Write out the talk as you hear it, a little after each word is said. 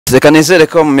Reka nizere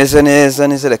ko mumeze neza,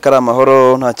 nizere ko ari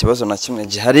amahoro nta kibazo na kimwe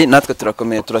gihari. Natwe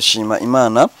turakomeye turashima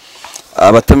Imana.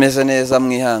 Abatameze neza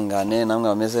mwihangane, namwe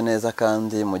bameze neza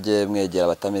kandi mujye mwegera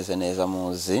abatameze neza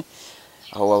muzi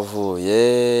aho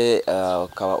wavuye,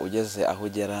 ukaba ugeze aho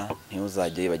ugera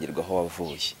ntuzajye wibagirwa aho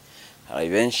wavuye. Hari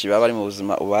benshi baba bari mu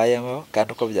buzima ubayeho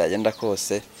kandi uko byagenda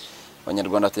kose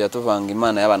Abanyarwanda tujya tuvanga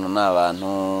Imana y'abantu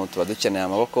n'abantu, tuba dukeneye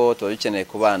amaboko, tuba dukeneye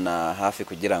kubana hafi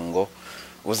kugira ngo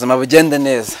ubuzima bugende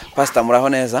neza. Pastor muraho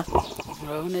neza?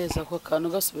 Muraho neza ko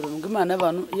kantu gasubira ngo Imana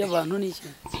y'abantu ni iki?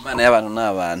 Imana y'abantu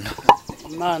n'abantu.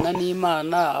 Imana ni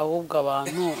Imana, ahubwo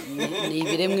abantu ni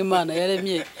ibiremwe Imana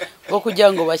yaremye bo kugira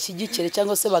ngo bashyigikire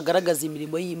cyangwa se bagaragaza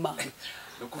imirimo y'Imana.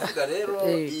 Ukuvuga rero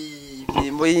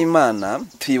imirimo y'Imana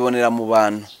tuyibonera mu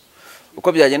bantu. Uko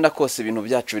byagenda kose ibintu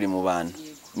byacu biri mu bantu.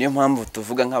 Niyo mpamvu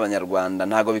tuvuga nk'Abanyarwanda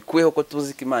ntago bikuyeho ko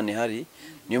tuzi ko Imana ihari.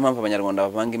 Niyo mpamvu Abanyarwanda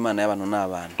bavanga Imana y'abantu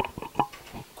n'abantu.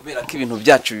 Kubera ko ibintu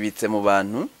byacu bibitse mu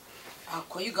bantu.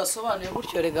 Ako yigasobanuye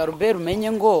gutyo rega Robert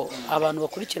umenye ngo abantu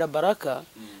bakurikira Baraka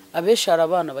abeshara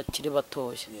abana bakiri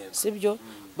batoya. Sibyo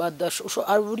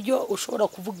buryo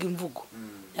ushobora kuvuga imvugo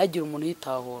yagira umuntu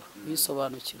yitahura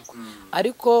bisobanukirwa.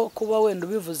 Ariko kuba wenda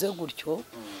ubivuze gutyo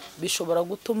bishobora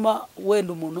gutuma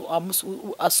wenda umuntu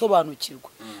asobanukirwa.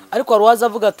 Ariko wari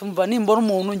wazavuga ati mva nimbona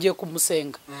umuntu ngiye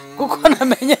kumusenga kuko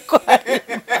namenye ko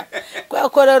ari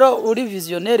ko rero uri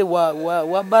visionnaire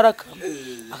wa Baraka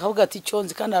akavuga ati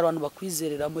cyonzi kandi abantu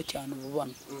bakwizereramo cyane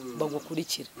ububana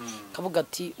bagukurikira akavuga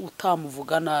ati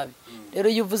utamuvuga nabi. Rero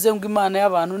iyo uvuze ngo Imana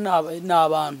y'abantu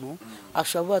n'abantu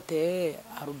ashavuga ati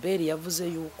Albert yavuze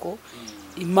yuko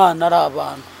Imana ari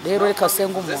abantu. Rero reka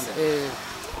senga umuntu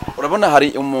urabona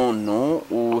hari umuntu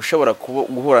ushobora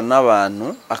guhura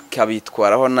n'abantu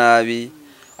akabitwaraho nabi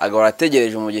agahora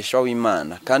ategereje umugisha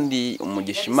w'Imana kandi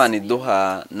umugisha Imana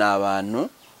iduha n'abantu.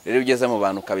 Rero ugeze mu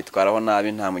bantu ukabitwaraho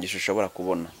nabi nta mugisha ushobora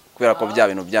kubona kubera ko bya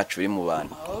bintu byacu biri mu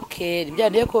bantu. Okay,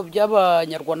 byandeye ko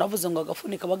by'Abanyarwanda bavuze ngo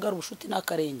agafunika bagara ubushuti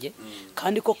n'akarenge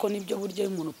kandi koko nibyo buryo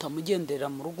umuntu utamugenderera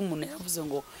mu rugo. Umuntu yavuze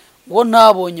ngo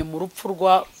ntabonye mu rupfu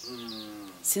rwa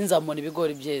sinzamona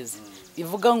ibigori byeze.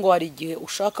 Bivuga ngo hari igihe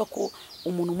ushaka ko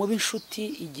umuntu mubi inshuti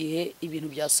igihe ibintu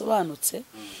byasobanutse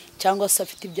cyangwa se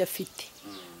afite ibyo afite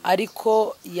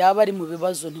ariko yaba ari mu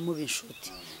bibazo ntimubi inshuti.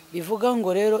 Bivuga ngo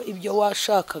rero ibyo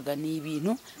washakaga ni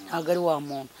ibintu ntago ari wa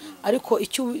muntu, ariko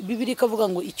icyo Bibiliya ikavuga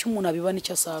ngo icyo umuntu abiba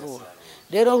nicyo asarura.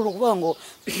 Rero uruvuga ngo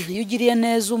iyo ugiriye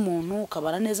neza umuntu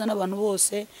ukabana neza n'abantu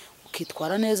bose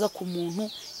ukitwara neza ku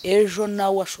muntu ejo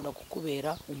nawe ashobora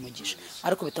kukubera umugisha,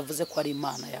 ariko bitavuze ko ari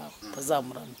Imana yawe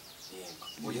utazamuramya.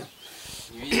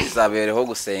 Bizabereho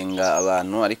gusenga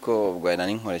abantu ariko bwena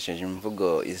n'inkoresheje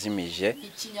imvugo izimije.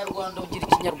 Ikinyarwanda ugira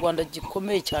Ikinyarwanda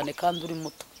gikomeye cyane kandi uri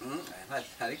muto.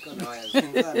 Ariko nawe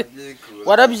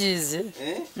warabyize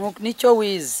nicyo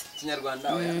wize. Ikinyarwanda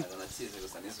nakize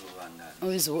gusa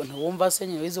n'izubuvangano. Ntiwumva se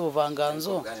nyine wize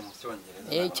ubuvanganzo.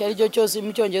 Icyo ari cyo cyose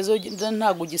mu Cyongereza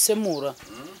ntabwo ugisemura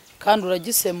kandi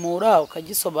uragisemura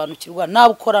ukagisobanukirwa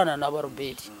nawe ukorana na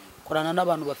Robert. Korana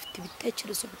n'abantu bafite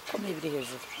ibitekerezo bikomeye biri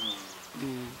hejuru.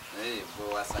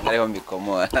 Wasanga ariho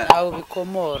mbikomora. Aho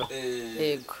bikomora.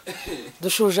 Yego.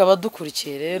 Dushuje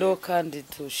abadukurikiye rero kandi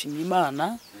tushimye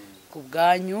Imana ku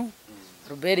bwanyu.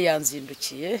 Robert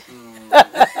yanzindukiye.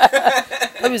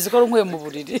 Babizi ko runkuye mu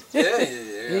buriri.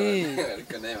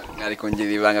 Ariko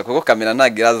ngira ibanga kuko kamera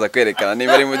ntago iraza kwerekana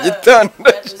niba ari mu gitondo.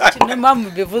 Kimwe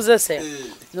mpamvu bivuze se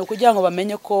ni ukugira ngo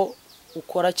bamenye ko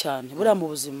ukora cyane. Buriya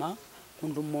mu buzima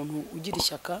umuntu ugira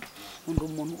ishyaka,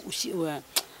 umuntu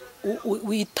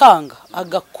witanga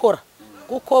agakora,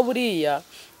 kuko buriya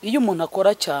iyo umuntu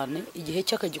akora cyane igihe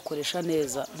cye akagikoresha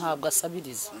neza ntabwo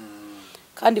asabiriza.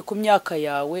 Kandi ku myaka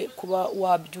yawe kuba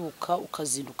wabyuka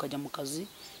ukazinduka ukajya mu kazi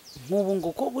nk'ubu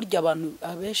nguko burya abantu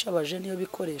abesha abaje niyo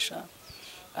bikoresha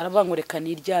arabangureka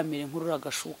niryamire nkurura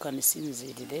agashuka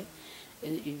nisinzirire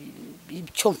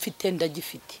icyo mfite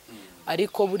ndagifite.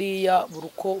 Ariko buriya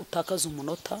buruko utakaza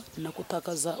umunota nako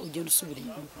utakaza ugenda usubira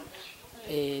inyuma.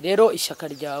 Rero ishyaka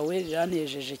ryawe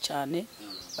riranejeje cyane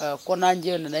ko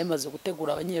nanjye nayo maze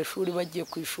gutegura abanyeshuri bagiye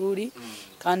ku ishuri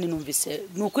kandi numvise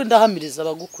nuko ndahamiriza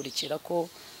abagukurikira ko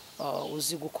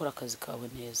uzi gukora akazi kawe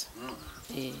neza.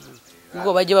 Ubwo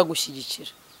bajye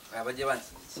bagushyigikira.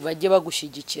 Bajye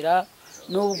bagushyigikira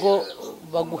nubwo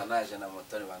naje na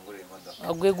motori bangurira imodoka.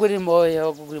 Bagura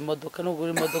imodoka n'ugura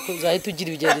imodoka uzahita ugira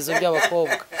ibigeragezo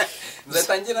by'abakobwa.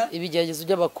 Uzatangira ibigeragezo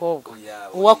by'abakobwa.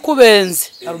 Uwakubenze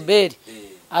Albert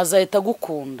azahita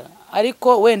gukunda,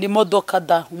 ariko wenda imodoka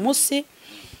da umunsi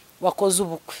wakoze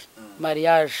ubukwe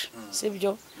mariage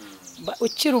sibyo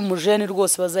ukiri umujeni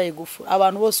rwose bazayigufu.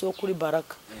 Abantu bose bo kuri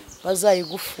Baraka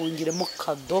bazayigufungiremo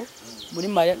kado muri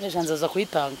mariage nzaza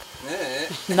kuyitanga.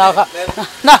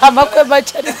 naha makwe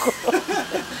make ariko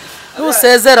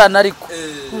nusezerana ariko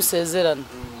nusezerana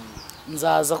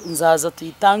nzaza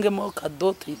tuyitangemo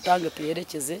kado tuyitange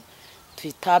tuyerekeze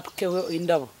tuyitapkeho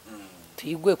indabo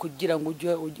tuyigwe kugira ngo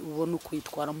ujye ubone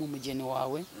ukwitwara mu mugeni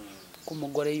wawe ku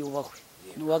mugore yubahwe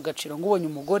n'uwagaciro ngo ubonye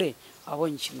umugore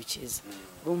abonye ikintu cyiza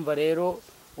urumva rero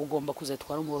ugomba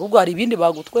kuzatwara umugore ubwo hari ibindi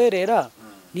bagutwerera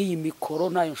n'iyi mikoro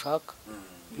nayo nshaka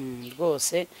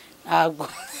rwose ntabwo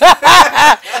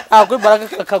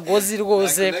Baraka kagozi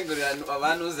rwose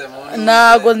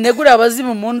ntabwo negurira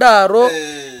abazimu mu ndaro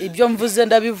ibyo mvuze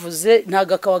ndabivuze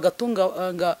ntago akaba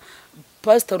gatunga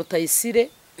Pastor Rutayisire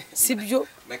sibyo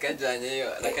nakajyanye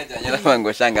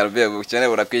nabango shanga rubye gukene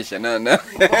burakwishe none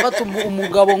bafata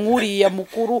umugabo nkuriya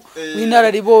mukuru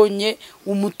w'inararibonye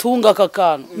umutunga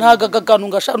akakano ntaga akakano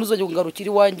ngashaka uzoje kungarukira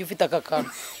iwanjye ufite akakano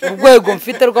urwego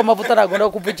mfite rw'amavuta nagomba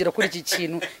kuvugira kuri iki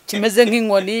kintu kimeze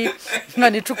nk'inkoni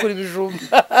icukura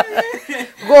ibijumba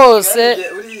rwose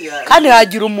kandi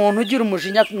hagira umuntu ugira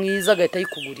umujinya mwiza agahita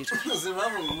yikugurira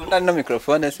no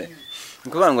microphone se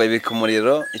kuvuga ngo ibika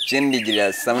umuriro ikindi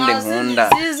girira sound nkunda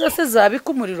ziza se zabika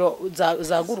umuriro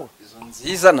zaguru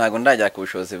nziza ntago ndajya ku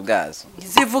bushobozi bwazo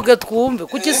zivuge twumve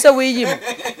kuki se wiyima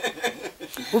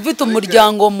ufite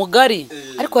umuryango mugari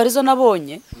ariko harizo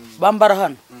nabonye bambara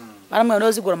hano baramwe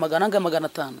no zigura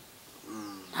 500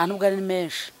 nta nubwo ari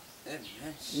menshi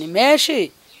ni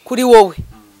menshi kuri wowe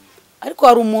ariko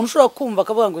hari umuntu ushobora kumva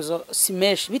akavuga ngo izo si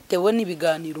menshi bitewe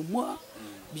n'ibiganiro muha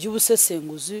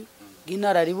by'ubusesenguzi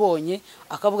bw'inararibonye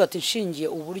akavuga ati nshingiye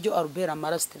uburyo Albert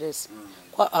amara stress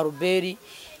kwa Albert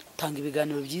tanga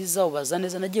ibiganiro byiza ubaza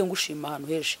neza nagiye ngushima ahantu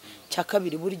heje cya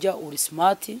kabiri burya uri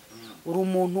smart uri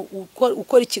umuntu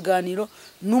ukora ikiganiro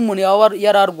n'umuntu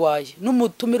yararwaye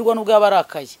n'umutumirwa n'ubwo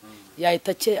yabarakaye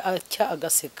yahita cya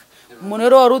agaseka umuntu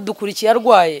rero wari udukurikiye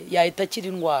arwaye yahita akira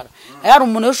indwara yari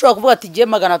umuntu ushobora kuvuga ati giye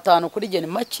 500 kuri gene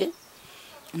make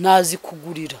nazi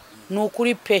kugurira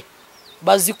n'ukuri pe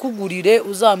bazikugurire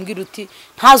uzambwira uti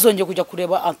ntazonge kujya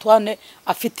kureba Antoine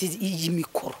afite iyi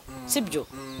mikoro sibyo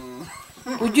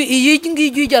iyi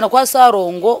ngiji ijyana kwa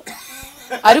Sarongo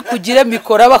ari kugire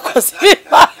mikoro abakozi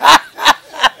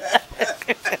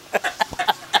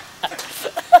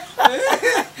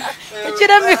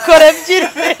kire mikoro ebyiri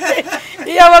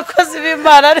iyo abakozi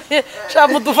b'Imana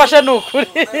mudufashe n'ukuri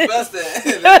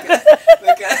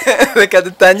reka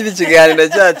dutangire ikiganiro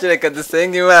cyacu reka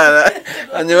dusenga Imana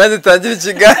hanyuma dutangire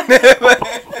ikiganiro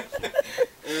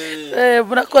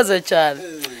murakoze cyane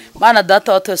Mana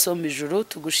data watwese mu ijuru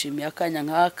tugushimiye akanya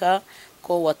nkaka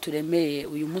ko waturemeye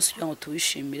uyu munsi kugira ngo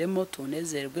tuwishimiremo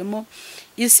tunezerwemo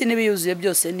isi n'ibiyuzuye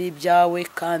byose ni ibyawe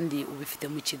kandi ubifite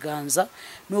mu kiganza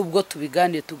nubwo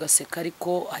tubiganiye tugaseka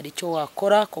ariko hari icyo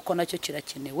wakora koko nacyo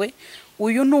kirakenewe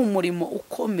uyu ni umurimo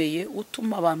ukomeye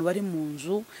utuma abantu bari mu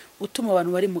nzu utuma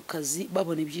abantu bari mu kazi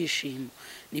babona ibyishimo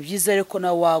ni byiza rero ko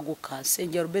nawe waguka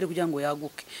sengera Albert kugira ngo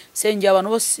yaguke sengera abantu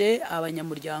bose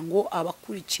abanyamuryango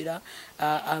abakurikira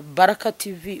Baraka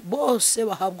TV bose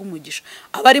bahabwa umugisha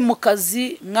abari mu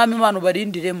kazi mwami Imana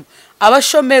barindiremo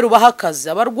abashomeri bahakaze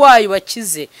abarwayi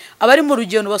bakize abari mu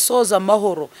rugendo basoza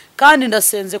amahoro kandi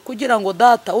ndasenze kugira ngo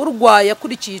data urwaye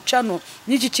akurikiye icano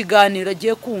n'iki kiganiro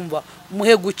agiye kumva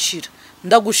umuhe gukira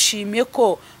ndagushimiye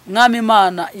ko mwami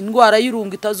Imana indwara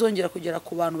y'irungu itazongera kugera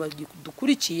ku bantu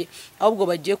badukurikiye ahubwo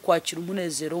bagiye kwakira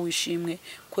umunezero wishimwe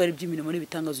kwera iby'imirimo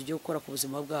n'ibitangazo ugiye gukora ku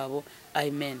buzima bwabo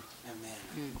amen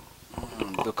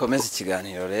dukomeze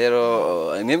ikiganiro rero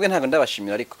mwebwe ntabwo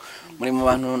ndabashimira ariko muri mu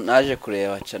bantu naje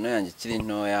kureba cyane yanjye kiri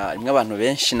ntoya rimwe abantu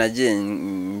benshi nagiye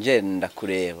ngenda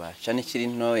kureba cyane kiri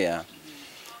ntoya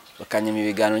bakanyima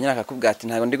ibiganiro nyine akakubwira ati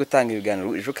ntabwo ndi gutanga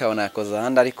ibiganiro ejo ukabona yakoze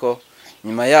ahandi ariko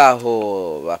nyuma yaho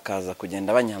bakaza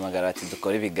kugenda banyahamagara ati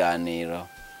dukora ibiganiro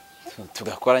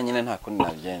tugakora nyine nta kundi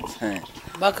nabigenza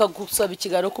bakagusaba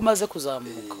ikiganiro ko umaze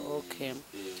kuzamuka okay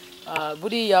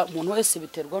buriya umuntu wese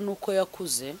biterwa nuko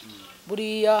yakuze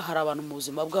buriya hari abantu mu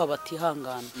buzima bwabo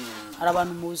batihangana hari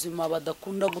abantu mu buzima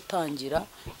badakunda gutangira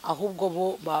ahubwo bo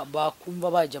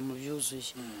bakumva bajya mu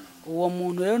byuzuye uwo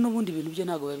muntu rero n'ubundi ibintu bye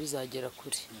ntago bizagera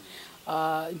kuri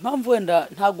impamvu wenda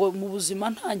ntago mu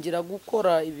buzima ntangira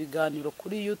gukora ibiganiro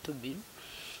kuri YouTube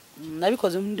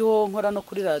nabikoze ndiho nkora no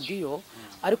kuri radio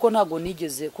ariko ntago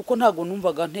nigeze kuko ntago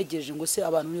numvaga ntegereje ngo se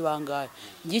abantu ni bangahe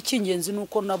ngikingenzi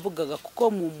nuko navugaga kuko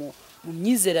mu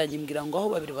myizeranye mbwira ngo aho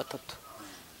 2-3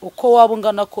 uko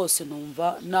wabungana kose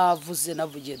numva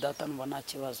navugiye data numva nta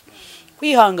kibazo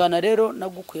kwihangana rero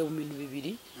nagukuye mu bintu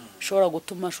bibiri shobora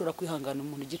gutuma shobora kwihangana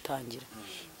umuntu gitangira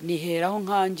niheraho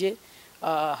nkanje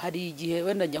hari igihe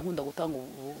wenda njya nkunda gutanga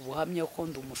ubuhamya ko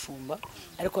ndi umushumba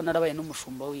ariko narabaye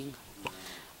n'umushumba w'inka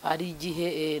hari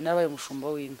igihe narabaye umushumba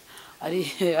w'inka ari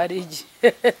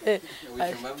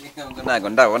ntago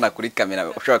ndabona kuri kamera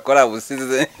ushobora gukora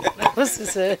busize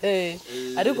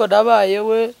ariko nabaye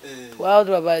we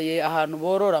twabaye ahantu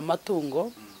borora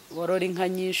amatungo borora inka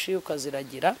nyinshi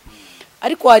ukaziragira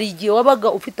ariko hari igihe wabaga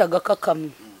ufite agaka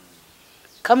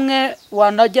kamwe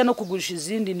wanajya no kugurisha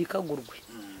izindi nikagurwe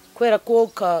kubera ko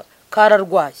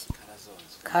kararwaye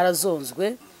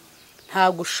karazonzwe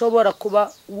ntabwo ushobora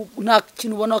kuba nta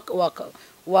kintu ubona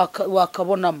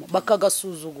wakabonamo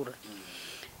bakagasuzugura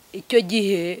icyo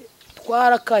gihe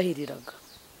twarakahiriraga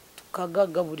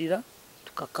tukagagaburira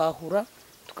tukakahura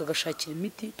tukagashakira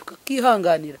imiti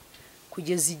tukakihanganira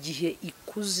kugeza igihe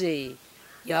ikuze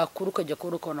yakura ukajya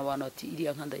kubona ukabona abantu bati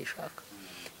iriya nka ndayishaka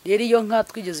rero iyo nka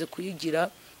twigeze kuyigira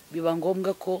biba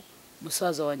ngombwa ko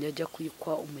musaza wanjye ajya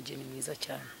kuyikwa umugeni mwiza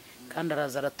cyane kandi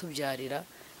araza aratubyarira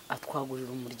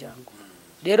atwagurira umuryango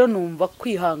rero numva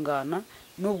kwihangana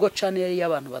nubwo channel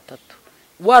y'abantu batatu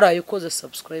waraye ukoze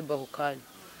subscribe aho kanya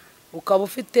ukaba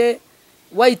ufite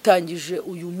wayitangije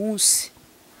uyu munsi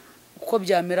uko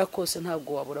byamera kose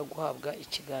ntabwo wabura guhabwa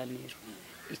ikiganiro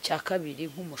icya kabiri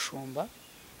nk'umushumba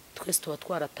twese tuba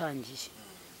twaratangiye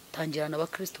tangirana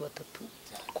abakristo batatu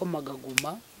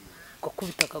komagaguma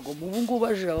gukubita akagoma ubu ngubu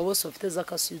bajira aba bose bafite za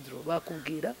kasidro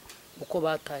bakubwira uko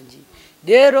batangiye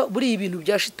rero buri ibintu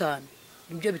bya shitani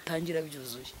nibyo bitangira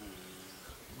byuzuye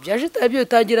bya shitani byo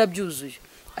bitangira byuzuye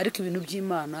ariko ibintu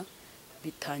by'Imana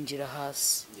bitangira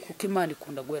hasi kuko Imana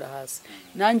ikunda guhera hasi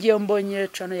nanjye iyo mbonye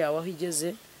channel yawe aho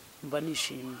igeze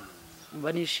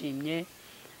mba nishimye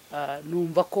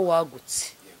numva ko wagutse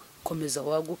komeza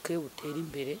waguke utere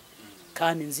imbere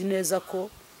kandi nzi neza ko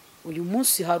uyu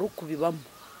munsi hari ukubibamo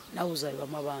nawe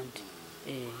uzabibamo abandi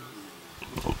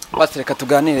Reka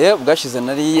tuganire ubwashize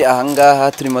nari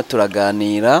ahangaha turimo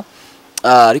turaganira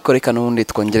ariko reka n'ubundi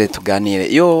twongere tuganire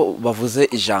iyo bavuze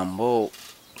ijambo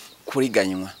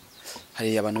kuriganywa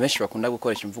hari abantu benshi bakunda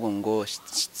gukoresha imvugo ngo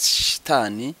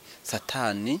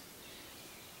satani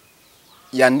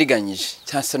yandiganyije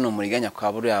cyangwa se n'umuriganya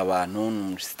kwa buriya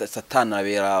abantu satani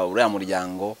abera uriya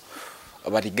muryango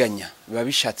bariganya biba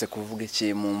bishatse kuvuga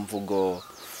iki mu mvugo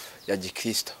ya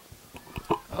gikristo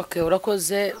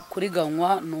urakoze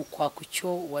kuriganywa ni ukwaka icyo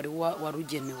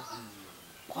warugenewe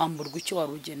kwamburwa icyo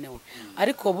warugenewe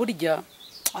ariko burya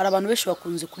hari abantu benshi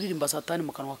bakunze kuririmba satani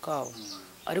mu kanwa kabo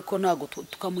ariko ntago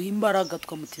tukamuha imbaraga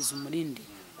tukamutiza umurindi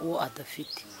uwo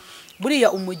adafite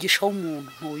buriya umugisha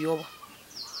w'umuntu ntuyoba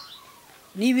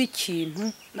niba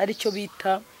ikintu ari cyo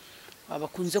bita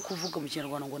bakunze kuvuga mu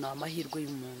Kinyarwanda ngo ni amahirwe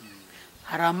y'umuntu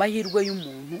hari amahirwe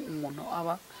y'umuntu umuntu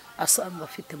aba asanzwe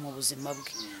afite mu buzima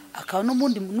bwe akaba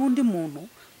n'undi muntu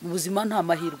mu buzima nta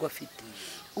mahirwe afite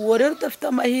uwo rero udafite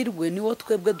amahirwe niwo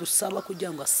twebwe dusaba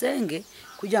kugira ngo asenge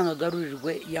kugira ngo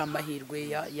agarurirwe ya mahirwe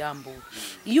yambuwe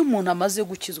iyo umuntu amaze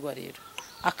gukizwa rero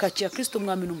akakira Kristo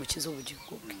umwami n'umukiza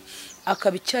w'ubugingo bwe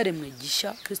akaba icyaremwe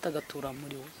gishya Kristo agatura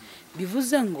muri we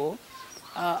bivuze ngo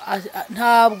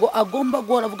ntabwo agomba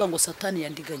guhora avuga ngo satani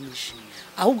yandiganyije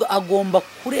ahubwo agomba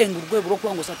kurenga urwego rwo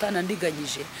kuvuga ngo satani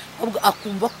yandiganyije ahubwo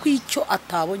akumva ko icyo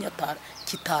atabonye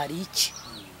kitari iki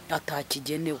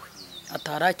atakigenewe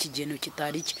atarakigenewe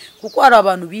kitari iki kuko hari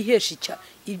abantu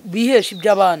bihesha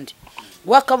iby'abandi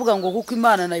wakavuga ngo kuko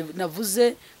Imana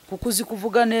navuze kuko uzi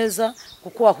kuvuga neza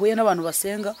kuko wahuye n'abantu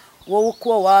basenga wowe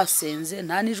kuba wasenze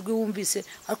nta nijwi wumvise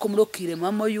ariko muri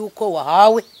ukiremamo yuko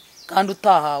wahawe kandi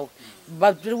utahawe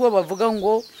bavuga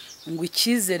ngo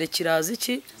icyizere kiraza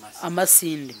iki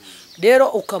amasinde rero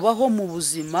ukabaho mu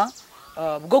buzima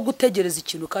bwo gutegereza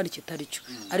ikintu kandi kitari cyo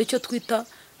aricyo twita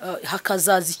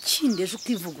hakazaza ikindi ejo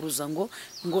ukivuguruza ngo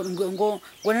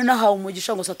nahawe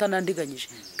umugisha ngo satani yandiganyije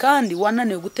kandi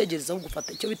wananiwe gutegereza ahubwo ufata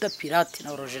icyo bita pirate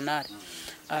na original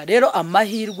rero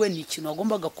amahirwe ni ikintu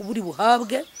wagombaga kuba uri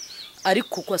buhabwe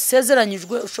ariko uko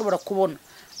asezeranyijwe ushobora kubona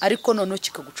ariko noneho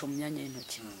kikaguca mu myanya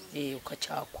y'intoki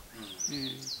ukacyakwa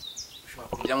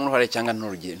kujyamo uruhare cyangwa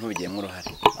ntubigiyemo uruhare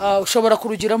ushobora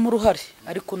kurugiramo uruhare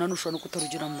ariko nanone ushobora no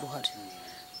kutarugiramo uruhare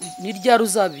ni ryari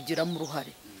uzabigiramo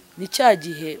uruhare ni cya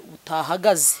gihe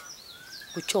utahagaze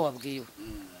ku cyo wabwiwe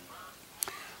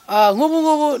nk'ubu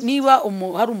ngubu niba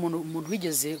hari umuntu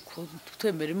wigeze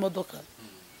kutwemera imodoka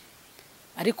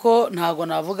ariko ntabwo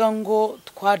navuga ngo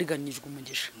twariganyijwe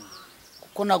umugisha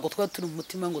kuko ntabwo twari turi mu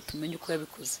mutima ngo tumenye uko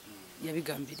yabikoze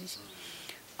yabigambiriye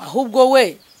ahubwo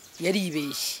we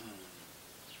yaribeshye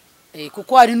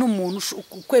kuko hari n'umuntu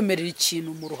ukwemerera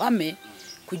ikintu mu ruhame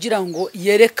kugira ngo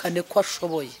yerekane ko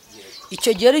ashoboye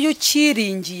icyo gihe iyo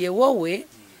ukiringiye wowe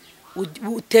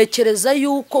utekereza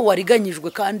yuko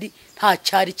wariganyijwe kandi nta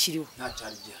cyari kiriho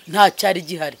nta cyari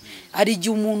gihari hari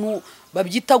igihe umuntu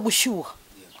babyita gushyuha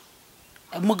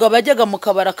umugabo yajyaga mu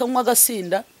kabari akanywa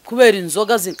agasinda kubera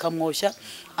inzoga zikamwoshya,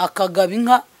 akagaba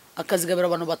inka akazigabira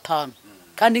abantu 5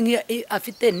 kandi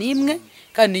afite n'imwe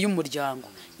kandi y'umuryango.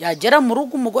 Yagera mu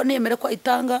rugo umugore ntiyemere ko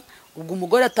ayitanga, ubwo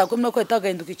umugore atakwemera ko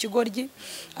ayitagahinduka ikigoryi,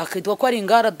 akitwa ko ari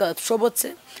ingara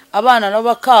adashobotse. Abana nabo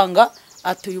bakanga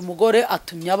ati uyu mugore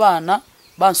atumye abana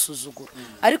bansuzugura,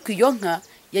 ariko iyo nka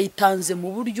yayitanze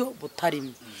mu buryo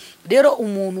butarimo. Rero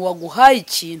umuntu waguhaye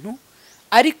ikintu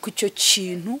ariko icyo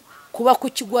kintu kuba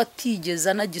kukigwa atigeze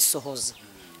anagisohoza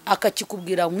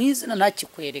akakikubwira mu izina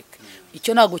ntakikwereke,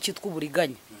 icyo ntabwo cyitwa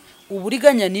uburiganya.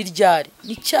 Uburiganya ni ryari?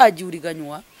 Ni cyagiye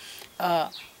uriganywa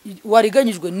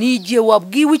wariganyijwe n'igihe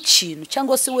wabwiwe ikintu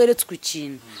cyangwa se weretswe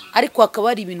ikintu ariko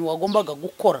hakaba ari ibintu wagombaga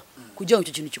gukora kugira ngo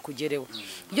icyo kintu kikugereho.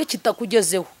 Iyo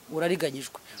kitakugezeho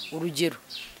urariganyijwe. Urugero,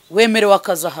 wemerewe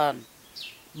akaza ahantu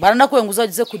baranakubwira ngo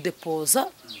uzagize kudepoza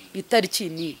itariki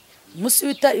ni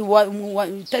umunsi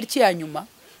itariki ya nyuma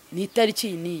ni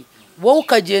itariki ni, wowe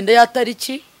ukagenda ya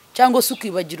tariki cyangwa se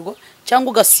ukibagirwa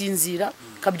cyangwa ugasinzira,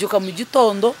 kabyuka mu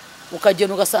gitondo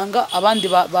ukagenda ugasanga abandi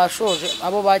bashoje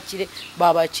abo bakire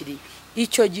babakiriye.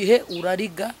 Icyo gihe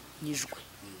urariganyijwe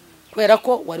kubera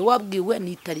ko wari wabwiwe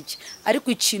ni itariki,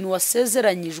 ariko ikintu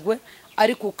wasezeranyijwe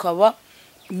ariko ukaba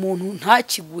umuntu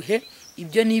ntakiguhe,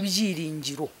 ibyo ni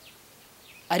ibyiringiro.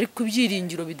 Ariko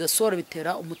ibyiringiro bidasohora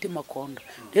bitera umutima konda.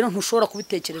 Rero ntushobora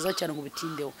kubitekereza cyane ngo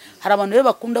bitindeho. Hari abantu rero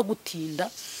bakunda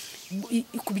gutinda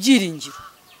ku byiringiro.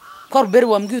 Kwa Robert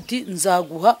wambwiye uti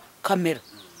nzaguha kamera.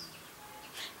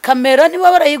 Kamera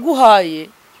niba barayiguhaye,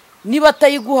 niba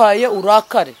atayiguhaye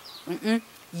urakare.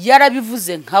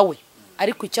 Yarabivuze nkawe,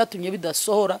 ariko icyatumye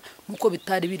bidasohora nuko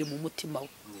bitari biri mu mutima we.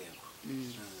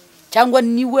 Cyangwa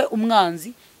niwe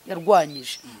umwanzi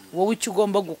yarwanyije. Wowe icyo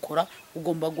ugomba gukora,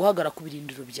 ugomba guhagara ku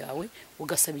birindiro byawe,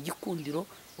 ugasaba igikundiro,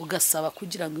 ugasaba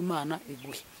kugira ngo Imana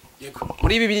iguhe.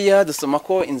 Muri Bibiliya dusoma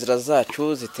ko inzira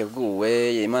zacu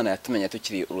ziteguwe, Imana yatumenya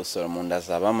tukiri urusoro mu nda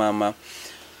za mama.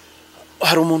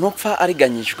 Hari umuntu upfa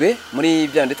ariganyijwe muri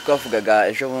bya ndi twavugaga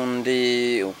ejo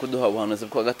bundi kuduha ubuhanuzi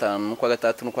bwa 5 kwa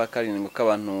 6 no kwa 7 ko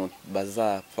abantu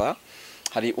bazapfa.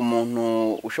 Hari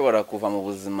umuntu ushobora kuva mu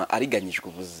buzima ariganyijwe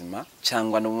ubuzima,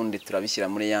 cyangwa n'ubundi turabishyira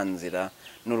muri ya nzira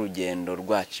n'urugendo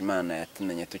rwacu Imana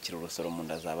yatumenya tukiri urusoro mu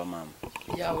nda za mama.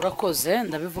 Ya urakoze,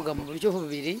 ndabivuga mu buryo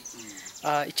bubiri.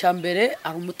 Icyambere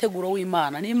ari umuteguro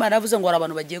w'Imana. Ni Imana yavuze ngo ari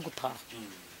abantu bagiye gutaha.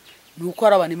 Nuko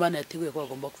ari abantu Imana yateguye ko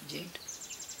bagomba kugenda.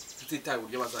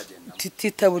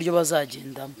 Titita buryo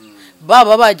bazagendamo.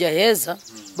 Baba bajya heza,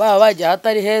 baba bajya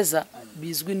hatari heza,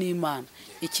 bizwi n'Imana.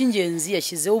 Icyingenzi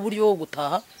yashyizeho uburyo bwo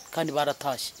gutaha kandi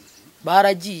baratashye.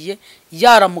 Baragiye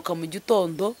yaramuka mu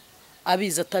gitondo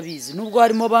abizi atabizi. Nubwo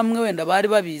harimo bamwe wenda bari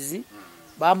babizi,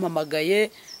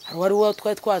 bampamagaye, hari uwo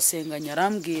twari twasenganya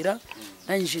arambwira,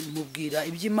 nanjye mubwira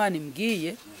iby'Imana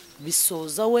imbwiye,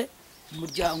 bisoza we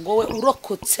umuryango we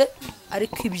urokotse,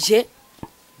 ariko ibye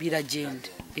biragenda.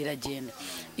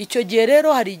 Icyo gihe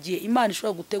rero hari igihe Imana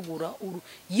ishobora gutegura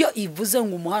iyo ivuze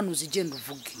ngo umuhanuzi igenda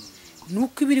uvuge,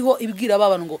 nuko ibiriho ibwira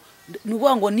abantu ngo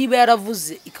nuvuga ngo niba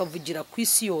yaravuze ikavugira ku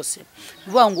isi yose,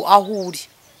 nuvuga ngo aho uri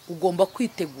ugomba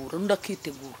kwitegura,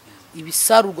 n'undakitegura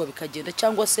ibisarurwa bikagenda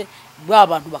cyangwa se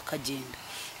abantu bakagenda.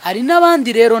 Hari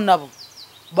n'abandi rero nabo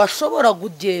bashobora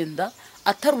kugenda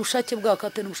atari ubushake bwabo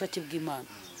kandi n'ubushake bw'Imana,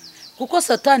 kuko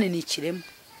Satani ni ikirema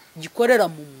gikorera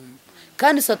mu muntu,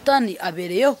 kandi Satani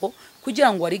abereyeho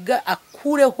kugira ngo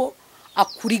akureho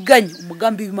akuriganye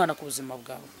umugambi w'Imana ku buzima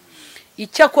bwawe.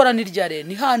 Icyakora ni ryare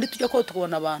ni handi tujya ko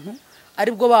tukabona abantu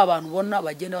aribwo abantu ubona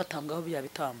bagenda batangaho bya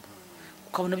bitambo,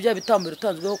 ukabona bya bitambo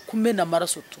bitanzweho kumena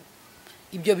amaraso tu.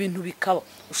 Ibyo bintu bikaba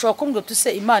ushobora kumbwira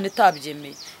tuse Imana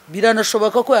itabyemeye,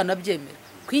 biranashoboka ko yanabyemera.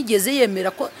 Kwigeze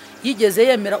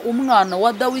yemera umwana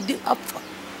wa Dawidi apfa,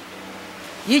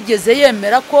 yigeze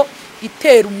yemera ko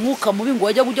itera umwuka mubi ngo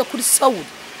wajya kujya kuri Sawuli,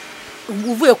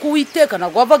 uvuye kuwiteka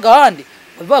ntabwo wavaga ahandi,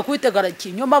 bavuga kuwiteka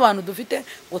ikinyoma abantu dufite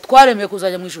ngo twaremeye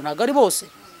kuzajya mu ijuru, ntabwo ari bose.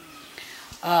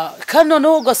 Kandi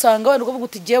noneho ugasanga wenda ukavuga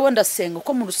uti jyewe ndasenga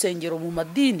ko mu rusengero mu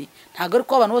madini ntabwo ari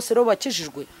ko abantu bose rero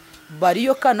bakijijwe,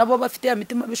 bariyo kandi nabo bafite ya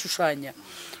mitima bishushanya.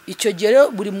 Icyo gihe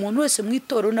rero buri muntu wese mu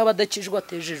itorero n'abadakijijwe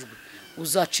atejejwe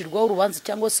uzacirwaho urubanza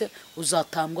cyangwa se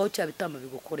uzatambwaho cya bitambo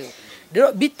bigukorewe.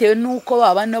 Rero bitewe nuko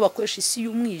babana bakoresha isi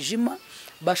y'umwijima,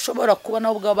 bashobora kuba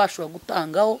nabo bwa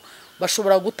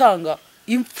bashobora gutanga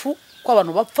impfu ko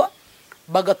abantu bapfa,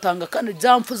 bagatanga kandi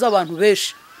byamfu z'abantu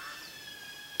benshi,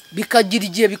 bikagira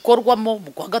igihe bikorwamo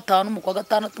mu kwa 5 mu kwa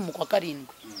 6 mu kwa 7,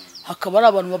 hakaba ari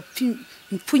abantu bapfa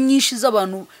impfu nyinshi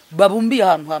z'abantu babumbiye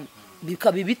ahantu hamwe,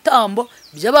 bikaba ibitambo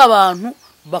by'abantu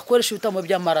bakoresha ibitambo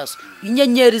by'amaraso,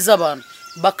 inyenyeri z'abantu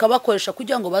bakabakoresha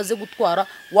kugira ngo baze gutwara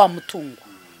wa mutungo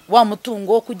wa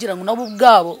mutungo kugira ngo nabo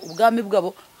ubwami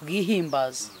bwabo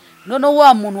bwihimbaza. Noneho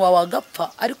wa muntu wawe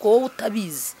agapfa ariko wowe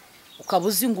utabizi, ukaba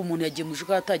uzi ngo umuntu yagiye mu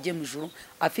ijuru atagiye mu ijuru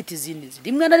afite izindi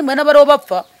rimwe na rimwe n'abariho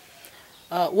bapfa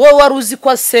wowe wari uzi ko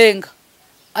asenga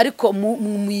ariko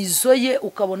mu izo ye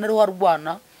ukabona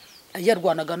ariho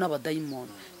yarwanaga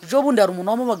n'abadayimoni. Ejo bundi hari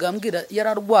umuntu wamamaga ambwira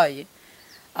yararwaye,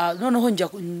 noneho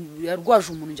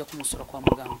yarwaje umuntu njya kumusura kwa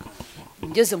muganga.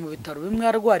 Ngeze mu bitaro bimwe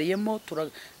yarwariyemo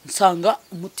nsanga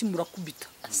umutima urakubita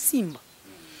asimba.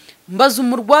 Mbaza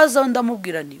umurwaza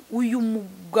ndamubwira nti uyu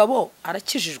mugabo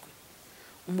arakijijwe?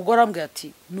 Umugore ambwira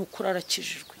ati nukuri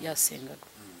arakijijwe yasengaga,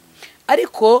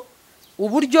 ariko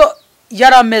uburyo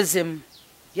yaramezemo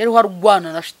yariho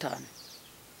arwana na shitani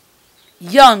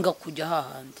yanga kujya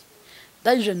hahandi.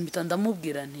 Ndangije mpita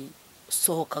ndamubwira nti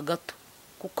sohoka gato,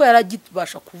 kuko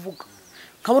yaragibasha kuvuga.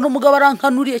 Nkabona umugabo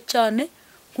arankanuriye cyane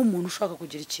nk'umuntu ushaka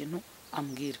kugira ikintu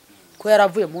ambwira, ko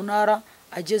yaravuye mu ntara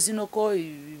ageze ino ko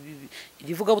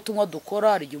irivuga butumwa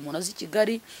dukora. Hari igihe umuntu azi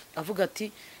Kigali avuga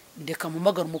ati ndeka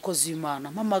mpamagara umukozi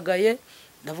w'Imana, mpamagaye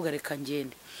ndavuga reka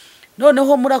ngende.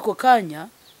 Noneho muri ako kanya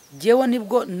jewe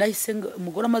nibwo nahise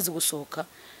umugore amaze gusohoka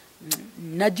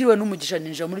nagiriwe n'umugisha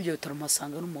ninja muri ibyo bitaro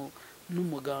mpasanga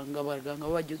n'umuganga. Abaganga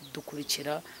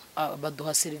badukurikira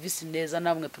baduha serivisi neza,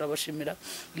 namwe turabashimira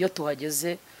iyo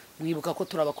tuhageze. Mwibuka ko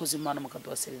turabakoze Imana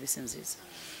mukaduha serivisi nziza.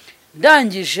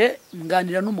 Ndangije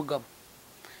nganira n'umugabo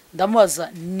ndamubaza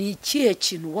ni ikihe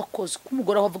kintu wakoze, ko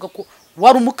umugore avuga ko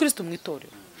wari umukristo mu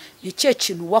itorero, ni ikihe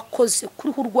kintu wakoze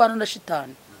kuri urwana na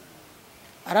shitani?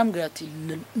 Arambwira ati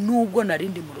nubwo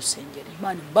narindi mu rusengero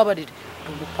Imana imbabarire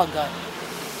umupagani.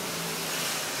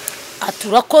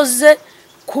 Aturakoze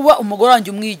kuba umugore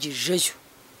wanjye umwigijeyo,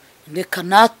 reka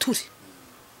nature.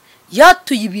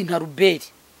 Yatuye ibintu aruberi,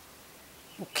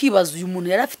 ukibaza uyu muntu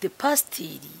yari afite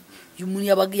pasiteri, uyu muntu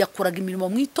yakoraga imirimo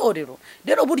mu itorero.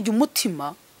 Rero burya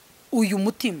umutima, uyu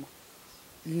mutima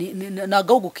ni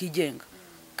agahugu kigenga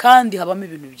kandi habamo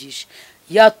ibintu byinshi.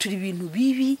 Yatura ibintu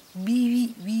bibi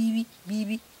bibi bibi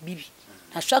bibi bibi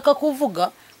ntashaka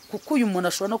kuvuga, kuko uyu muntu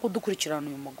ashobora no kudukurikirana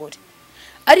uyu mugore,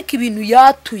 ariko ibintu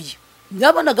yatuye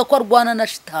yabonaga ko arwana na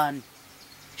shitani.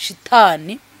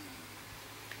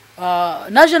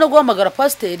 Naje no guhamagara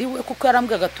pasiteri we, kuko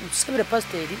yarambwaga ati usabire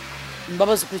pasiteri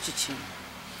imbabazi kuri iki kintu.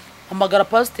 Hamagara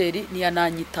pasiteri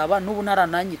ntiyananyitaba, n'ubu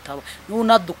ntarananyitaba, n'ubu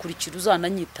nadukurikira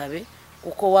uzananyitabe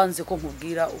kuko wanze ko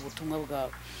nkubwira ubutumwa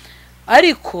bwawe.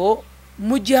 Ariko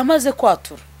mu gihe amaze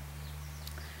kwatura,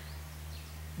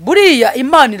 buriya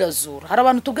Imana irazura. Hari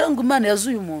abantu tubwira ngo Imana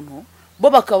yazuye umuntu, bo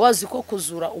bakaba bazi ko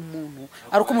kuzura umuntu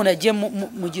ari uko umuntu yagiye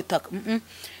mu gitaka.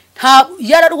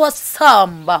 Yararwa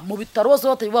samba mu bitaro bose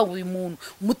batavuga ngo uyu muntu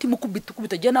umutima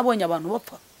ukubita. Giye nabonye abantu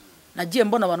bapfa, nagiye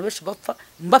mbona abantu benshi bapfa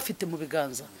mbafite mu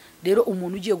biganza. Rero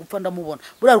umuntu ugiye gupfa ndamubona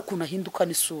buriya ukuntu ahinduka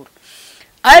n'isura,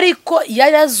 ariko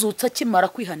yarazutse akimara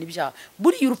kwihana ibyaha.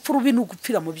 Buriya urupfu rubi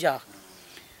n'ugupfira mu byaha.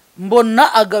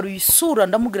 Mbona agaruye isura,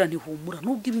 ndamubwira nti humura,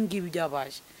 nubwo ibi ngibi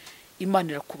byabaye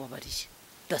Imana irakubabariye.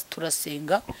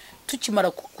 Turasenga,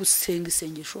 tukimara gusenga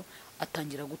isengesho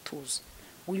atangira gutuza.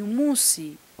 Uyu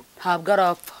munsi ntabwo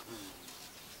arapfa,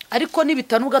 ariko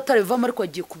nibitanuga atarivamo, ariko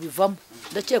agiye kubivamo.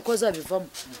 Ndakeka ko azabivamo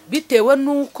bitewe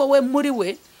nuko we muri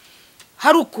we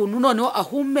hari ukuntu noneho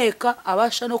ahumeka,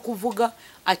 abasha no kuvuga,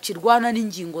 akirwana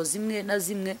n'ingingo zimwe na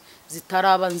zimwe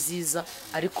zitaraba nziza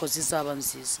ariko zizaba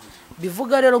nziza.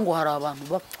 Bivuga rero ngo hari abantu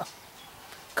bapfa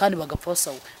kandi bagapfa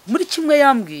sawa. Muri kimwe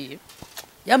yambwiye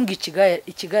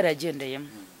Kigali yagendeyemo,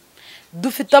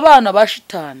 dufite abana ba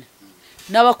shitani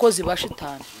n'abakozi ba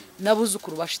shitani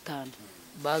n'abuzukuru ba shitani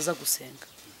baza gusenga.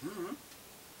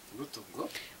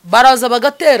 Baraza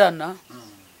bagaterana,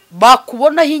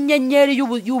 bakubonaho inyenyeri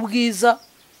y'ubwiza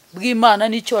bw'Imana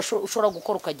n'icyo ushobora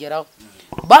gukora ukageraho.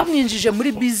 Bamwinjije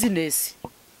muri bizinesi,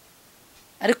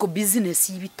 ariko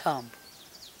bizinesi y'ibitambo.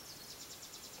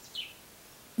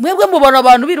 Mwebwe mubona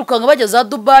abantu birukanga bageza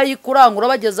Dubai kurangura,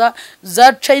 bageza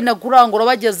za China kurangura,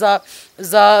 bageza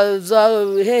za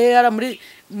hehera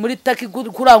muri Taki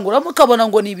kurangura, mukabona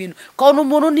ngo ni ibintu. Kabona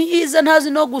umuntu niyize ntazi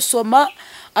no gusoma,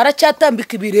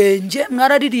 aracyatambika ibirenge,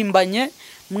 mwararirimbanye,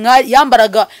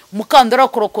 yambaraga umukandara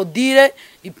krokodile,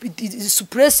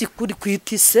 suppress kuri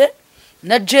kwitise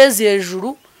na jazz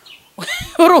hejuru.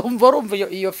 urumva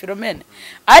iyo fenomene.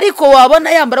 Ariko wabona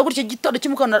yambara gutyo gitondo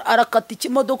cy'umukandara, arakata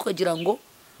ikimodoka kugira ngo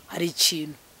hari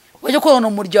ikintu wajya kubona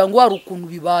umuryango wari ukuntu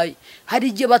bibaye. Hari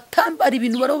igihe batambara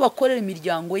ibintu baro bakorera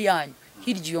imiryango yanyu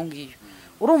hirya iyo ngiyo.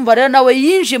 Urumva rero nawe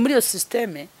yinjiye muri iyo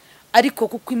systeme, ariko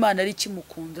kuko Imana ari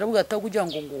kimukundira avuga ati kugira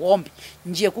ngo ngombe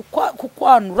ngiye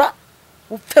kukwanura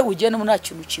upfe ugene mu nta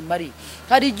kintu kimari.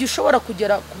 Hari igihe ushobora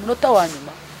kugera ku munota wa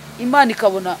nyuma Imana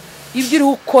ikabona ibyo uri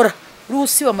ukora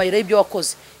rusiba amayira y'ibyo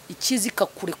wakoze ikizi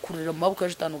ikakurekurira mu maboko ya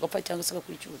shitani ugapfa cyangwa se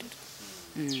ikakwicyurira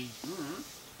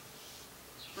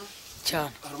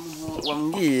cyane.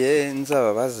 Wambwiye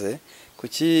nzababaze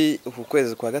kuki uku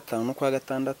kwezi kwa gatanu no kwa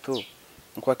gatandatu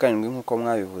no kwa karindwi nk'uko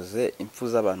mwabivuze impfu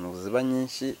z'abantu ziba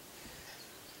nyinshi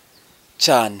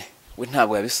cyane, we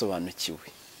ntabwo yabisobanukiwe.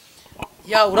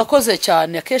 Ya urakoze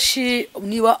cyane. Akeshi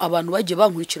niba abantu bagiye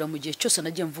bankurikira mu gihe cyose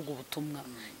nagiye mvuga ubutumwa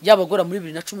y'abagora muri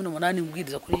 2018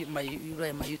 mbwiriza kuri ma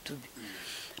YouTube,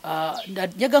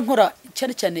 najyaga nkora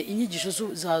cyane cyane inyigisho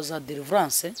za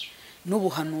deliverance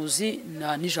n'ubuhanuzi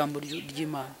n'ijambo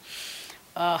ry'Imana.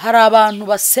 Hari abantu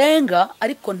basenga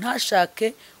ariko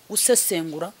ntashake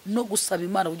gusesengura no gusaba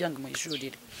Imana kugira ngo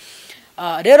imuyishurire.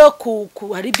 Rero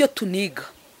hari ibyo tuniga,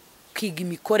 kwiga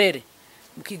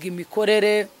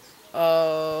imikorere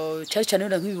cyane cyane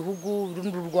nk'ibihugu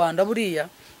u Rwanda buriya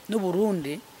n'u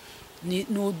Burundi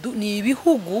ni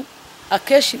ibihugu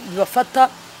akeshi bafata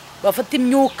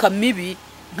imyuka mibi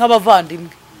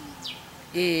nk'abavandimwe.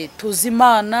 Tuzi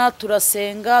Imana,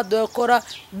 turasenga, dukora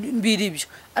biribyo,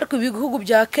 ariko ibihugu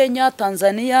bya Kenya,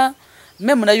 Tanzania,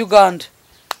 meme na Uganda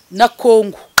na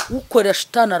Kongo ukorera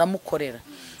shitani aramukorera.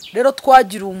 Rero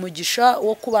twagira umugisha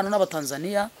wo kubana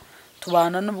n'abatanzania,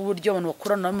 tubana n'uburyo abantu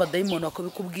bakorana n'amadayimoni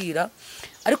bakabikubwira,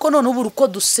 ariko none ubu uko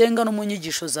dusenga no mu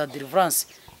nyigisho za deliverance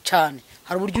cyane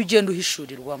hari uburyo ugenda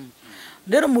uhishurirwamo.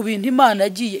 Rero mu bintu Imana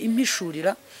yagiye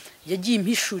impishurira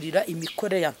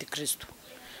imikorere ya Antikristo.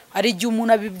 Hari igihe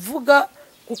umuntu abivuga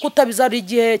kuko utabizari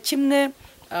igihe kimwe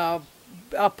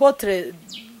Apotre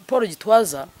Paul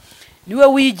Gitwaza niwe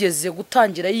wigeze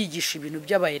gutangira yigisha ibintu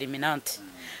by'abaeliminante,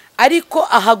 ariko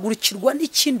ahagurukirwa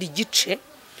n'ikindi gice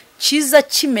kiza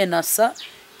kimenasa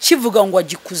kivuga ngo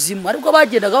agikuzimu, ariko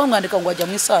bagendaga bamwandika ngo ajya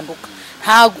mu isanduka.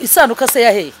 Nta isanduka se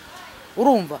yaheye,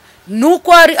 urumva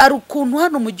nuko ari ukuntu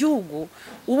hano mu gihugu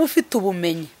ubu ufite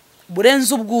ubumenyi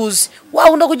burenze ubwuzi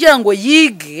wahunda kugira ngo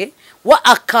yige wa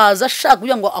akaza ashaka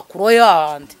kugira ngo akuroye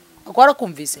ahandi akwara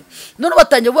kumvise. None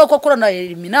batangiye kuvuga ko akorana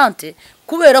eliminante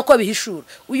kubera ko abihishura.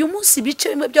 Uyu munsi bice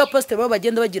bimwe bya pastor baba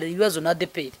bagenda bagira ibibazo na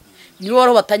DPR, nibo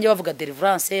baro batangiye bavuga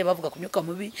deliverance, bavuga kumyuka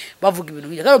mubi, bavuga ibintu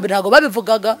nk'ibyo. Kandi ntago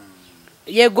babivugaga,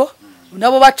 yego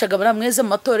nabo bacaga baramweze mu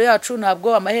matorero yacu,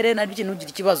 ntabwo amaherena ari ikintu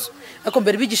ugira ikibazo, ariko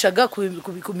mbere bigishaga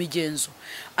ku migenzo,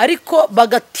 ariko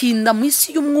bagatinda mu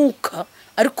isi y'umwuka,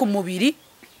 ariko umubiri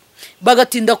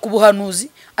bagatinda ku buhanuzi,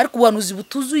 ariko ubuhanuzi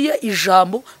butuzuye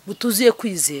ijambo, butuzuye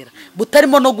kwizera,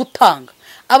 butarimo no gutanga.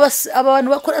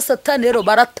 Abantu bakora satani rero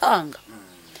baratanga.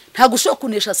 Ntago ushobora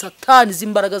kunesha satani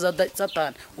z'imbaraga za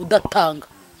satani udatanga,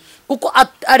 kuko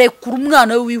arekura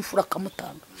umwana we w'imfura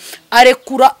akamutanga,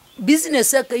 arekura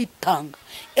business yake itanga,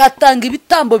 atanga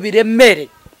ibitambo biremere.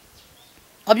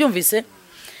 Abyumvise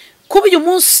kuba uyu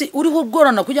munsi uriho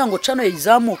ugorana kugira ngo cano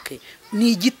yizamuke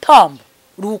ni igitambo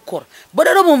urukora. Bo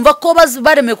rero bumva ko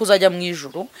baremeye kuzajya mu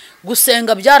ijuru,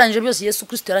 gusenga byarangije byose. Yesu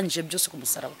Kristo yarangije byose ku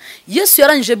musaraba. Yesu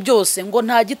yarangije byose ngo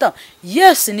nta gitambo.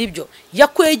 Yes nibyo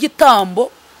yakuye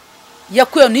igitambo,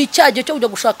 yakuye ni icyagiye cyo kujya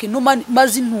gushaka inuma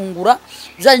maze intungura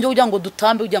zanje kugira ngo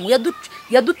dutambe, kugira ngo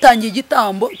yadutangiye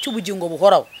igitambo cy'ubugingo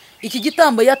buhoraho. Iki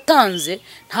gitambo yatanze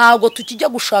ntago tukijya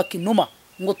gushaka inuma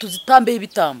ngo tuzitambe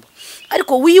ibitambo,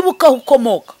 ariko wibuka aho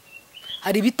ukomoka.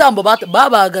 Hari ibitambo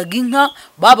babagaga inka,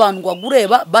 babandwa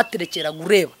gureba, baterekera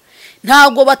gureba.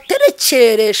 Ntago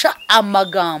baterekeresha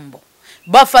amagambo,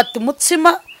 bafata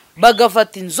umutsima,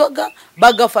 bagafata inzoga,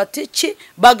 bagafata iki,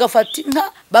 bagafata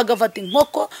inka, bagafata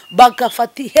inkoko,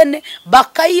 bagafata ihene,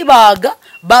 bakayibaga,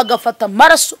 bagafata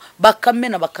amaraso,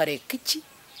 bakamena, bakareka iki.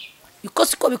 Iko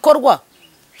siko bikorwa.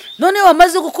 None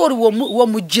wamaze gukora uwo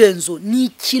mugenzo ni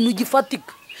ikintu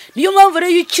gifatika. Niyo mpamvu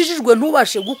rero iyo ukijijwe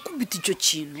ntubashe gukubita icyo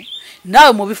kintu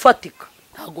nawe mu bifatika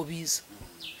ntago biza.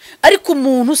 Ariko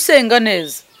umuntu usenga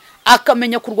neza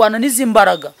akamenya kurwana n'izi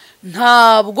mbaraga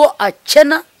ntabwo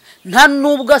akena, nta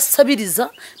nubwo asabiriza,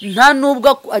 nta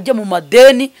nubwo ajya mu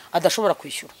madeni adashobora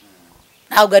kwishyura,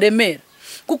 ntabwo aremera,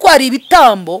 kuko hari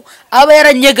ibitambo aba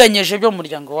yaranyeganyeje byo mu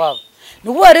muryango wabo.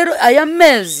 Nubu rero aya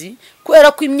mezi kwera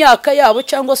ko imyaka yabo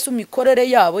cyangwa se imikorere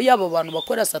yabo bantu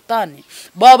bakora satani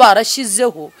baba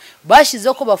barashyizeho,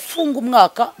 bashyizeho ko bafunga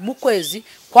umwaka mu kwezi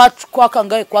kwa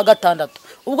kangahe, kwa gatandatu.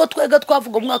 Ubwo twega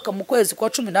twavuga umwaka mu kwezi kwa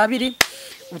 12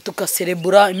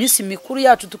 tukaserebura iminsi mikuru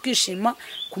yacu, tukishima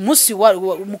ku munsi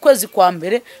mu kwezi kwa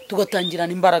mbere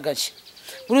tugatangirana imbaraga nshya.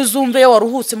 Uruzumve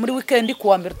waruhutse muri weekend ku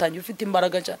wa mbere utangiye ufite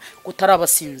imbaraga nshya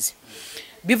kutarabasinzi.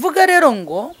 Bivuga rero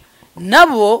ngo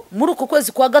nabo muri uko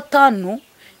kwezi kwa gatanu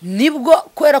nibwo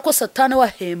kwera ko satani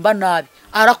wahemba nabi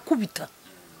arakubita,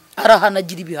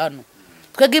 arahanagira ibihano.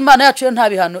 Twege Imana yacu yo nta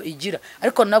bihano igira,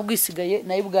 ariko nabwo isigaye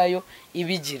nayo ubwayo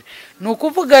ibigira.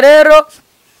 Nukuvuga rero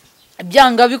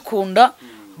byanga bikunda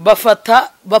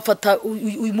bafata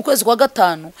uyu mu kwezi kwa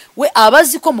gatanu we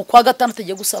abazi ko mu kwa gatanu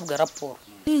tugiye gusabwa raporo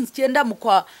ngenda mu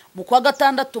kwa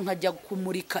gatandatu nkajya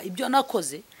kumurika ibyo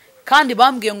nakoze kandi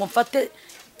bambwiye ngo mfate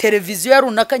televiziyo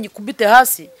runaka nyikubite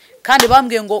hasi kandi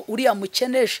bambwiye ngo uriya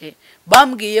mukeneshe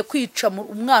bambwiye kwica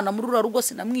umwana muri rura rugo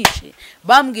sinamwishe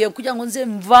bambwiye kugira ngo nze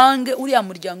mvange uriya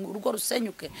muryango urugo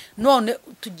rusenyuke none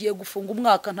tugiye gufunga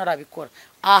umwaka ntarabikora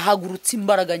ahagurutse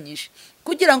imbaraga nyinshi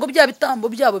kugira ngo bya bitambo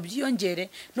byabo byiyongere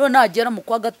none nagera mu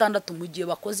kwa gatandatu mu gihe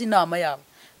bakoze inama yabo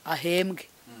ahembwe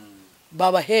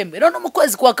babahembe none mu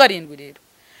kwezi kwa karindwi rero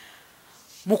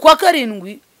mu kwa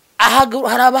karindwi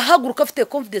hari abahaguruka afite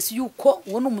confidence yuko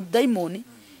uwo n'umudayimoni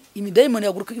imidayimoni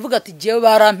yaguruka ivuga ati jewe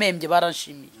barampembye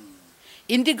baranshimiye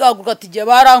indi gahaguruka ati jewe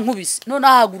barankubise none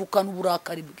ahagurukana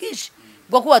uburakari bwinshi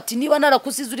bwo kuba ati niba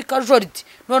narakusize uri kajoriti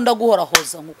none ndaguhora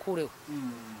hoza ngukureho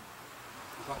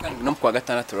no kwa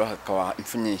gatandatu rero hakaba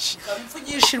impfu nyinshi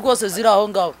rwose ziri aho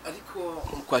ngaho ariko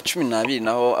mu kwa 12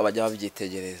 naho abajya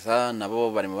babyitegereza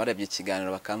nabo bari mu barebye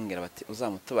ikiganiro bakambwira bati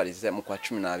uzamutubarize mu kwa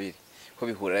 12 ko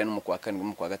bihurira no mu kwa karindwi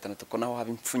mu kwa gatandatu ko naho haba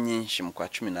impfu nyinshi mu kwa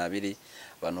 12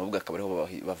 abantu bavuga akabariho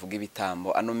bavuga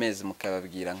ibitambo ano mezi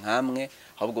mukababwira nkamwe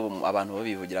ahubwo abantu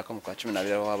babivugira ko mu kwa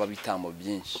 12 aho haba bitambo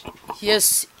byinshi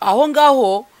yes aho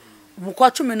ngaho mu kwa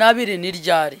 12 ni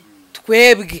ryari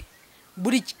twebwe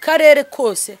buri karere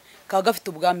kose kaga gafite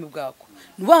ubwami bwako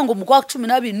nuvuga ngo mu kwa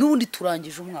 12 n'undi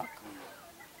turangije umwaka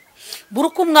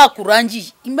buruko umwaka urangiye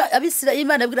abisirayeli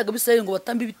Imana yabwiraga abisirayeli ngo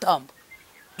batambe ibitambo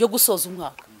byo gusoza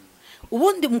umwaka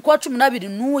ubundi mu kwa 12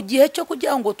 no gihe cyo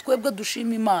kugira ngo twebwe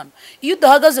dushima Imana iyo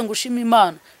udahagaze ngo ushima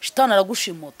Imana shitani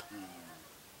aragushimuta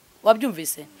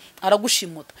wabyumvise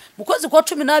aragushimuta mu kwezi kwa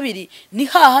 12 ni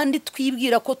hahandi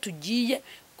twibwira ko tugiye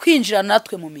kwinjira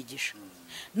natwe mu migisha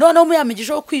noneho mu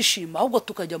yamigisha wo kwishima ahubwo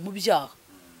tukajya mu byaha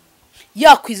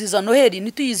yakwiziza Noheli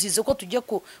nituyizize ko tujye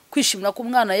kwishimira ko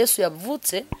umwana Yesu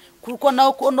yavutse kuko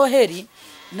naho ko Noheli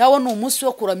nawo ni umunsi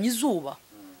wo kuramya izuba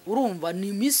urumva ni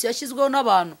iminsi yashyizweho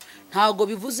n'abantu ntago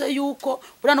bivuze yuko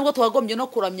buriya nubwo twagombye no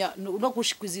kuramya no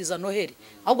gushikwiziza Noheli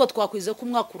ahubwo twakwize ko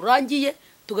umwaka urangiye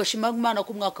tugashima Imana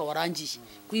ko umwaka warangiye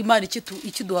ku Imana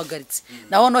ikiduhagaritse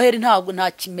naho Noheli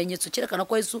nta kimenyetso cyerekana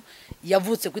ko Yesu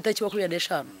yavutse ku itariki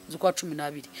 25 z'ukwa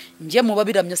 12 ngiye mu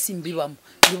babiramya simbibamo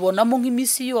bibonamo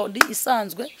nk'iminsi yindi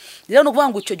isanzwe rero no kuvuga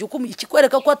ngo icyo gikumu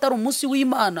ikikwereka ko atari umunsi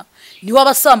w'Imana niho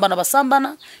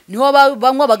abasambana niho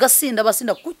banywa bagasinda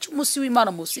kuki umunsi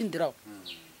w'Imana musindiraho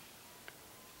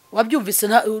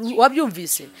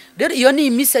wabyumvise rero iyo ni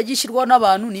iminsi yagishyirwaho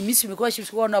n'abantu ni iminsi mikuru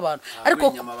yashyirwaho n'abantu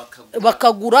ariko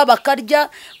bakagura bakarya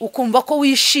ukumva ko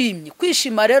wishimye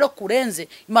kwishima rero kurenze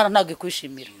Imana ntabwo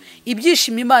kwishimira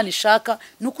ibyishimo Imana ishaka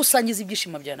nuko usangiza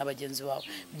ibyishimo bya nabagenzi bawe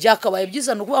byakabaye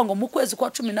byiza no kuvuga ngo mu kwezi kwa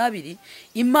 12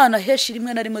 Imana heshi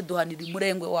rimwe na rimwe duhanira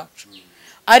umurengwe wacu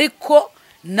ariko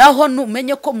naho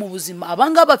numenye ko mu buzima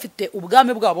abanga bafite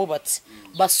ubwami bwabo batse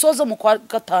basoza mu kwa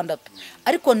gatandatu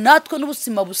ariko natwe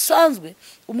n'ubuzima busanzwe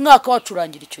umwaka wacu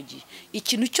urangira icyo gihe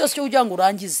ikintu cyose cyo kugira ngo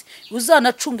urangize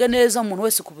uzanacunge neza umuntu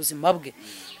wese ku buzima bwe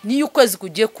niyo ukwezi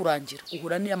kugiye kurangira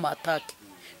uhura n'amatake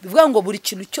bivuga ngo buri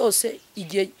kintu cyose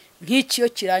igihe nk'icyo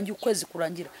kirangiye ukwezi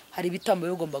kurangira hari ibitambo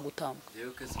bigomba gutambwa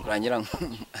ukwezi kurangira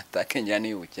atake njyana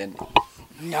y'ubukene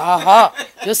aha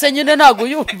yose nyine ntago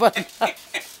yumva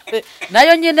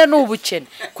nayo nyine n'ubukene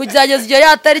kuzageza igihe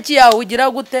ya tariki yawe ugira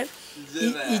gute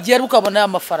igera ukabona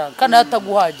amafaranga kandi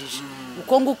ataguhagije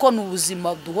uko nguko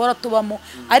n'ubuzima duhora tubamo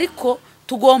ariko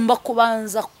tugomba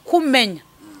kubanza kumenya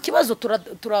kibazo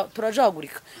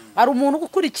turajagurika hari umuntu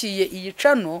ukurikiye iyi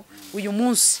cano uyu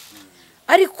munsi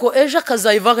ariko ejo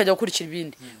akazayiva akajya gukurikira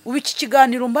ibindi ubu iki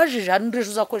kiganiro mbajije hari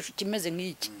n'ejo uzakoresha kimeze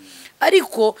nk'iki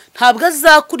ariko ntabwo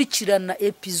azakurikirana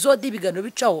episode y'ibiganiro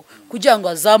bicaho kugira ngo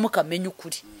azamuke amenye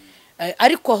ukuri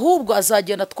ariko ahubwo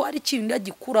azagenda twari ikintu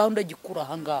agikuraho ndagikura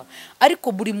aha ngaha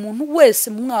ariko buri muntu wese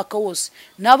mu mwaka wose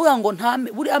navuga ngo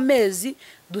buri amezi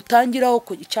dutangiraho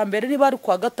ku cyambere niba ari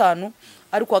kwa gatanu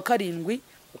ari kwa karindwi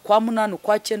ukwa 8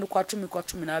 ukwa 9 ukwa 10 ukwa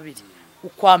 12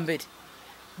 ukwa mbere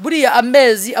buriya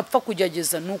amezi apfa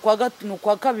kujyageza ni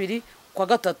ukwa kabiri ukwa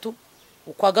gatatu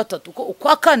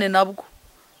ukwa kane nabwo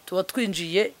tuba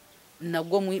twinjiye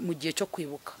nabwo mu gihe cyo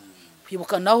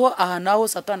kwibuka naho aha naho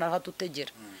Satani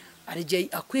arahatutegera hari igihe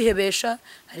akwihebesha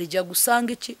hari igihe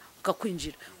gusanga iki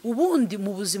akakwinjira ubundi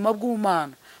mu buzima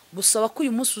bw'Imana busaba ko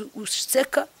uyu munsi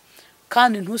useka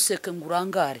kandi ntuseke ngo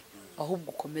urangare ahubwo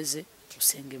ukomeze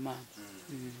usenga Imana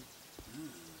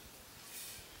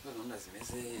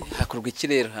hakorwa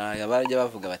ikirero yabarajya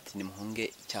bavuga bati ni Muhunge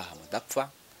icyaha Mudapfa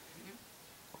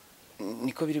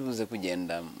niko biri buze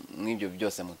kugenda mw'ibyo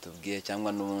byose mutubwiye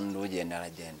cyangwa n'ubundi ugenda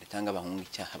aragenda cyangwa bahunga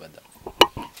icyaha badapfa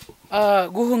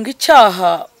guhunga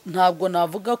icyaha ntabwo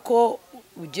navuga ko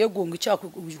ugiye guhunga icyaha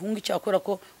kubera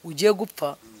ko ugiye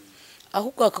gupfa,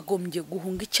 ahubwo wakagombye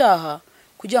guhunga icyaha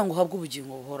kugira ngo uhabwe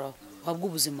ubugingo buhoraho, uhabwe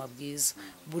ubuzima bwiza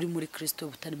buri muri Kristo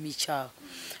butarimo icyaha.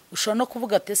 Ushobora no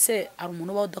kuvuga ati ese hari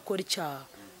umuntu uba udakora icyaha?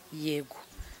 Yego,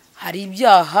 hari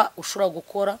ibyaha ushobora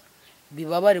gukora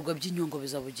bibabarirwa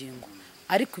by'inyongobezabugingo,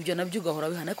 ariko ibyo nabyo ugahora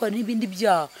bihana. Ariko hari n'ibindi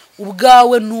byaha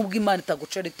ubwawe n'ubwo Imana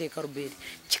itagucira iteka ruberi,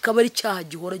 kikaba ari icyaha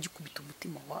gihora gikubita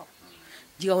umutima wawe,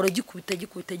 gihora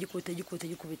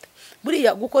gikubita.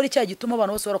 Buriya gukora icyaha gituma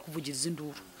abantu bose barakuvugiriza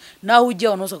induru, naho ujya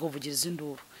abantu bose bakuvugiriza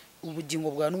induru,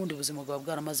 ubugingo bwawe n'ubundi buzima bwawe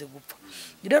bwaramaze gupfa.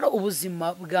 Rero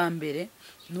ubuzima bwa mbere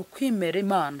ni ukwimera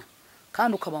Imana,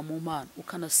 kandi ukaba mu Mana,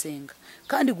 ukanasenga,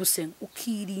 kandi gusenga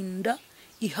ukirinda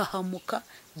ihahamuka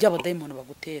ry'abadayimoni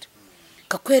bagutera,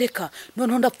 kakwereka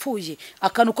noneho ndapfuye,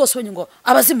 akantu kose ubonye ngo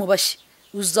abazimu bashye,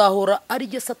 uzahora ari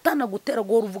jye Satani agutera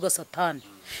guhora uvuga Satani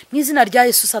mu izina rya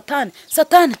Yesu. Satani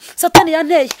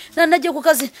yanteye, nagiye ku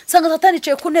kazi nsanga Satani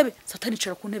yicaye ku ntebe. Satani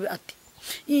yicara ku ntebe ati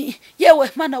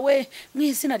yewe Mana we, mu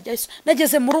izina rya Yesu.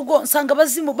 Nageze mu rugo nsanga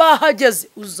abazimu bahageze.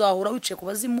 Uzahora wicaye ku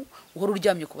bazimu, uhora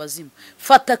uryamye ku bazimu.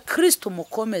 Fata Kristo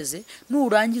mukomeze,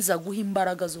 nurangiza guha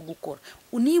imbaraga zo gukora.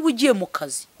 Niba ugiye mu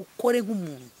kazi, ukore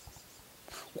nk'umuntu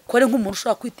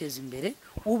ushobora kwiteza imbere,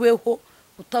 ubeho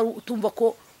utumva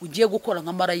ko ugiye gukora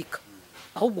nka marayika,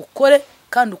 ahubwo ukore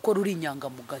kandi ukora uri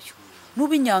inyangamugayo.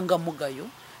 Nuba inyangamugayo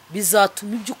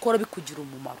bizatuma ibyo ukora bikugira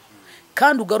umumaro,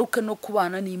 kandi ugaruke no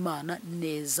kubana n'Imana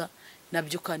neza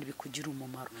nabyo kandi bikugira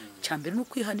umumaro. Cyambere no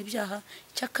kwihana ibyaha,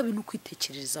 cyakabiri no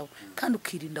kwitekerezaho, kandi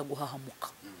ukirinda guhahamuka.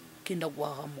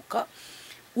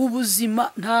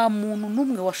 Ubuzima, nta muntu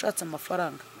n'umwe washatse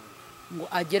amafaranga ngo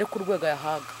agere ku rwego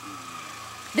yahaga.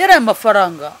 Rero ayo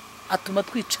mafaranga atuma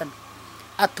twicana,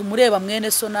 atuma ureba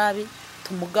mwene so nabi,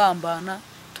 tumugambana,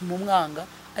 tumumwanga.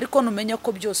 Ariko numenya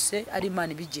ko byose ari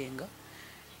Imana ibigenga,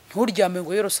 nturyame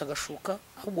ngo yorose agashuka,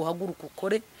 ahubwo uhaguruka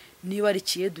ukore. Niba ari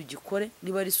kiyedu ugikore,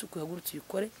 niba ari isuku uhagurutse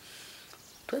uyikore.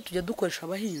 Tujya dukoresha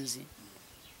abahinzi,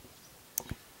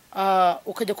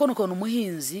 ukajya kubona ukuntu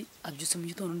umuhinzi abyutse mu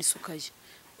gitondo n'isuka ye,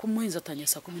 ko umuhinzi atangiye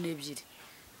saa 12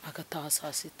 agataha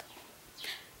saa 6,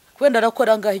 wenda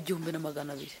arakora ngaho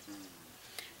 1200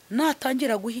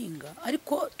 natangira guhinga.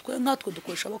 Ariko nkatwe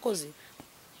dukoresha abakozi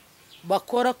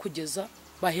bakora kugeza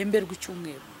bahemberwa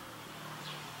icyumweru.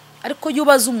 Ariko iyo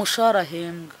ubaze umushahara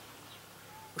ahembwa,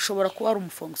 ushobora kuba ari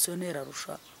umufonctionnaire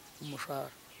arusha umushahara.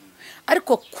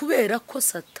 Ariko kubera ko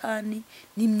Satani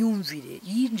n'imyumvire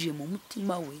yinjiye mu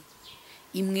mutima we,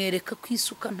 imwereka ko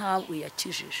isuka ntawe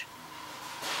yakijije.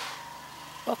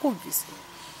 Bakumvise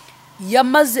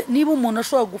yamaze, niba umuntu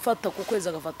ashobora gufata ku kwezi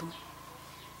agafata,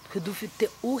 twe dufite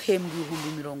uhembwa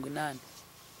 80,000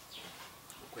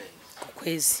 ku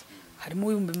kwezi. Harimo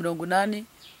 80,000,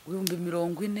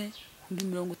 40,000,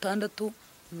 60,000,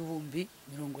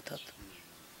 30,000.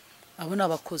 Abo ni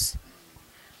abakozi.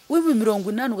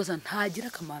 80,000 ugaza ntagira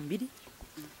akamambiri,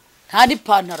 nta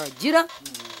n'ipantaro agira.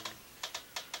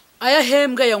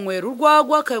 Ayahembwa yanywera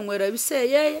urwagwa, akanywera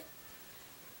ibiseyeye,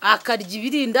 akarya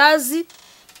ibirindazi,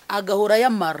 agahora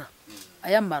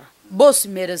ayamara. Boss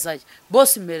imereza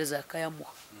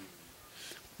akayamuha.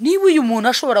 Niba uyu muntu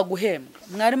ashobora guhembwa,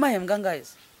 mwarimu ahembwa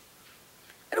ngaze,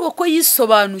 ariko ko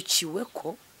yisobanukiwe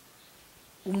ko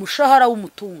umushahara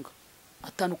w'umutunga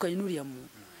atandukanye n'uriya muntu,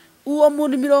 uwo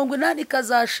muntu 80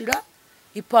 kazashira,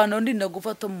 ipantaro ndinda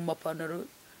gufata mu mapantaro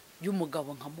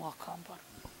y'umugabo nkamuha akambara.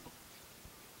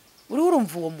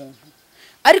 Urumva uwo muntu,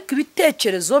 ariko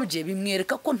ibitekerezo bye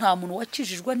bimwereka ko nta muntu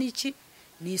wakijijwe n'iki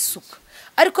n'isuka.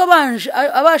 Ariko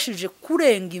abashije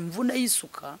kurenga imvune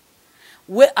y'isuka,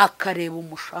 we akareba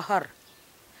umushahara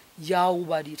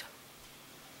yawubarira.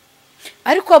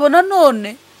 Ariko abona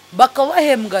none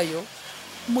bakabahembwayo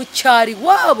mu cyari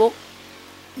wabo,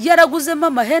 yaraguzemo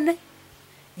amahene,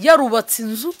 yarubatse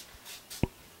inzu,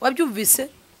 wabyumvise.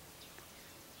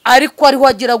 Ariko ariho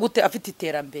agira gute, afite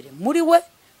iterambere muri we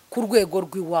ku rwego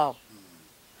rw'iwabo.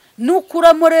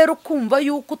 Nukuramo rero kumva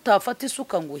yuko utafata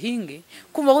isuka ngo uhinge,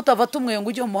 kumva ko utafata umwengo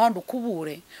ujye mu muhanda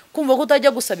ukubure, kumva ko utajya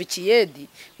gusaba ikiyedi,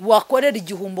 wakorera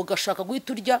igihumbi ugashaka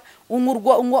guhita urya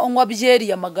unywa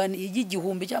byeri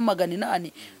y'igihumbi cyangwa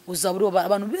 800. Uzabura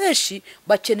abantu benshi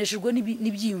bakeneshejwe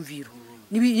n'ibyiyumviro,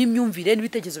 n'imyumvire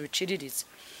n'ibitekerezo biciriritse.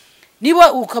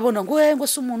 Niba ukabona ngo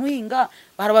se umuntu uhinga,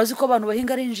 barabazi ko abantu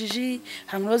bahinga ari injiji,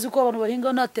 hari bazi ko abantu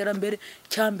bahinga nta terambere.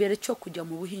 Cyambere cyo kujya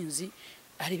mu buhinzi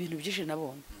ari ibintu byinshi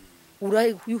nabonye.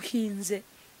 Uhinze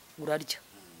urarya,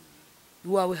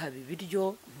 iwawe haba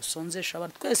ibiryo, ntusonzesha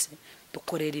abantu. Twese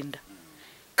dukorera inda,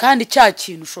 kandi cya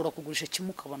kintu ushobora kugurisha kimwe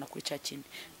ukabona kuri cya kindi.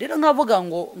 Rero nkavuga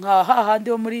ngo nka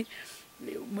hahandi ho muri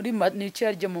n'icyo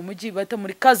yaryo mu mujyi bata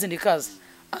muri kazi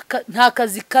nta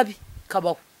kazi kabi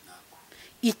kabaho.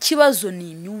 Ikibazo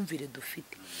ni imyumvire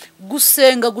dufite.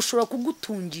 Gusenga gushobora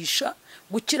kugutungisha,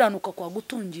 gukiranuka kwa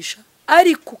gutungisha,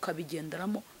 ariko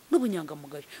ukabigenderamo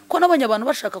n'ubunyangamugayo. Ko nabonye abantu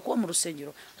bashaka kuba mu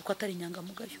rusengero ariko atari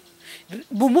inyangamugayo.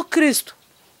 Bumukristo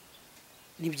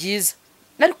ni byiza,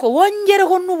 ariko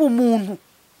wongereho n'ubumuntu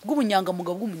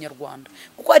bw'ubunyangamugayo bw'umunyarwanda.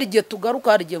 Kuko hari igihe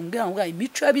tugaruka, hari igihe mbwira ngo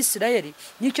imico y'Abisirayeli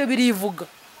nicyo birivuga,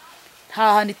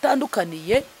 nta hantu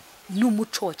itandukaniye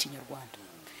n'umuco wa kinyarwanda.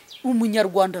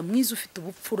 Umunyarwanda mwiza ufite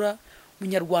ubupfura,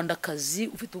 umunyarwandakazi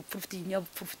ufite ubupfura, ufite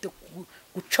inyabupfura, ufite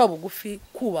guca bugufi,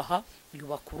 kubaha,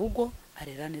 yubaka urugo,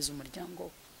 arera neza umuryango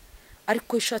we.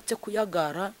 Ariko ishatse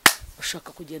kuyagara,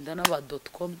 ushaka kugenda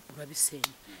n'aba.com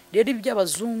urabisenya. Rero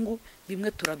iby'abazungu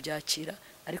bimwe turabyakira,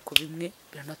 ariko bimwe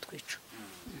biranatwica.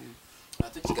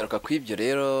 Tukigaruka kw'ibyo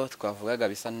rero twavugaga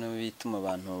bisa n'ibituma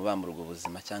abantu bambura ubwo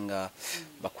buzima cyangwa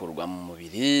bakurwa mu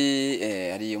mubiri.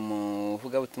 Hari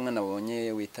umuvugabutumwa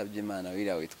nabonye witabye Imana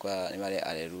wiriya witwa Niba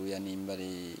Alleluya, nimba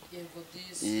ari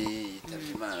yitabye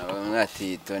Imana, bamwe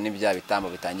ati to ni bya bitambo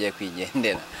bitangiye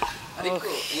kwigendera. Ariko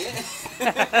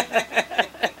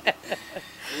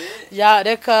ya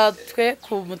reka twe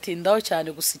kumutindaho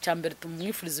cyane, gusa icyambere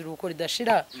tumwifuriza uruko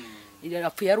ridashira.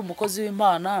 Yapfuye ari umukozi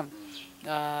w'Imana.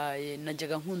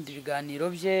 Najyaga nkunda ibiganiro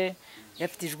bye,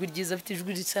 yafite ijwi ryiza, afite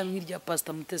ijwi risa nk'irya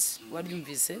Pastor Mutesi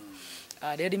waryumvise.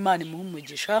 Rero Imana imuha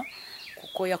umugisha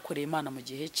kuko yakoreye Imana mu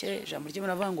gihe cye. Ijambo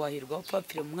ry'Imana avuga ngo hahirwa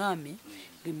abapfapfira umwami,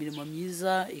 imirimo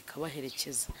myiza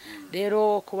ikabaherekeza.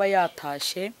 Rero kuba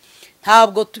yatashe,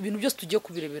 ntabwo ibintu byose tugiye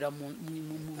kubirebera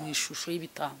mu ishusho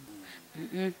y'ibitambo.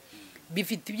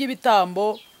 Bifite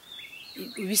iby'ibitambo,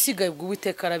 ibisigaye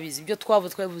bw'Uwiteka arabizi. Ibyo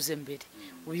twavuze mbere,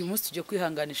 uyu munsi tujye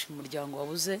kwihanganisha umuryango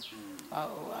wabuze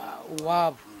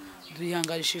uwabo.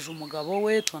 Duhanganishije umugabo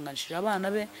we, tuhanganishije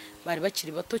abana be, bari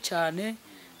bakiri bato cyane.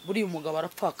 Buriya umugabo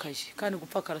arapfakaye, kandi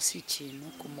gupfakara si ikintu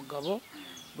ku mugabo,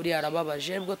 buriya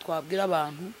arababaje. Ubwo twabwira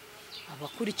abantu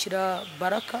abakurikira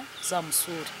Baraka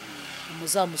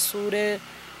muzamusure,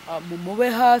 mumube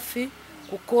hafi,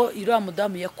 kuko iriya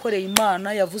mudamu yakoreye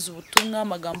Imana, yavuze ubutumwa,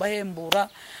 amagambo ahembura.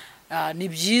 Ni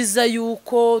byiza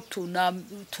yuko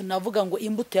tunavuga ngo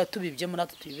imbuto yatubibyemo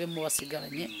natwe tuyibemo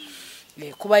basigaranye.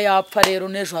 Kuba yapfa rero,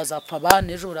 n'ejo hazapfa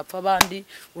abandi, n'ejo burapfa abandi.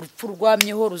 Urupfu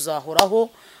rwamyeho ruzahoraho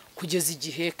kugeza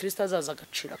igihe Kristo azaza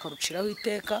akaruciraho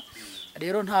iteka.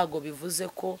 Rero ntago bivuze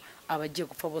ko abagiye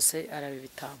gupfa bose ari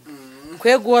ibitambo.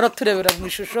 Kwe guhora turebera mu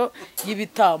ishusho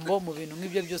y'ibitambo, mu bintu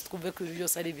nk'ibyo byose twumve ko ibi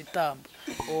byose ari ibitambo.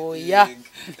 Oya.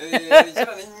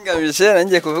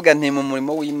 Ngiye kuvuga nti mu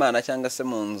murimo w'Imana cyangwa se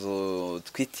mu nzu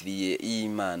twitiriye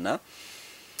y'Imana,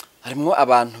 harimo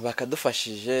abantu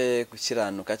bakadufashije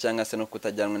gukiranuka cyangwa se no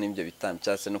kutajyanwa n'ibyo bitambo,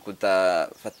 cyangwa se no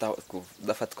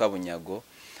kudafatwa bunyago.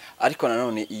 Ariko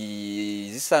nanone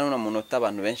izisa n'umunota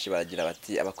abantu benshi baragira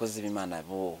bati abakozi b'Imana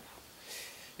bo,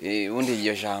 ubundi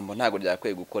iryo jambo ntabwo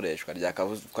ryakwiye gukoreshwa.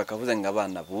 Ryakavuze ngo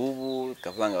abana bubu,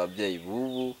 kavuga ngo ababyeyi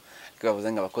bubu, kavuze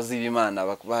ngo abakozi b'Imana,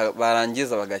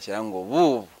 barangiza bagashyira ngo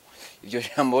bubu. Iryo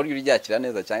jambo uri ryakira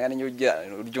neza cyangwa n'inyo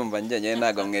uryumva njyenyine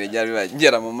ntabwo mweregera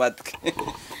bibagera mu matwi.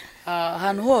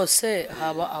 Ahantu hose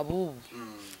haba abubu,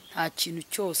 nta kintu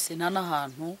cyose, nta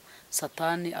n'ahantu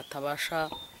Satani atabasha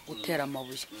gutera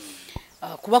amabuye.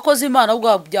 Ku bakozi b'Imana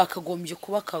ubwo byakagombye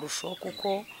kuba akarusho,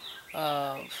 kuko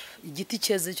igiti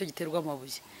cyeze cyo giterwa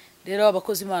amabuye. Rero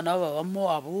abakozi b'Imana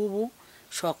babamo abubu,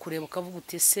 ushobora kureba ukavuga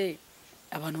uti ese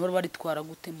abantu bari baritwara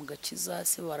gute mu gakiza,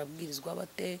 se barabwirizwa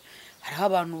bate? Hariho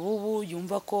abantu bubu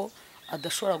yumva ko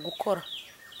adashobora gukora,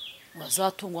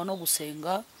 bazatungwa no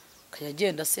gusenga, akajya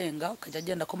agenda asenga, akajya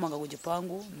agenda akomanga ku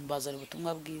gipangu, mbazana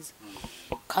ubutumwa bwiza,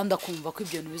 kandi akumva ko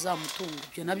ibyo bintu bizamutunga.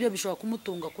 Ibyo nabyo bishobora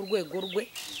kumutunga ku rwego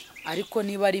rwe, ariko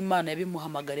niba ari Imana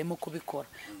yabimuhamagaremo kubikora.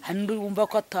 Hari n'undi wumva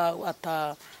ko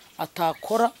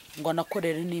atakora ngo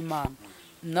anakorere n'Imana,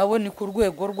 nawe ni ku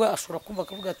rwego rwe, ashobora kumva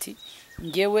akavuga ati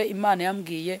ngewe Imana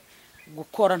yambwiye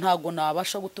gukora, ntago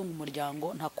nabasha gutunga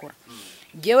umuryango ntakora.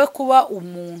 Ngewe kuba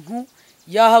umuntu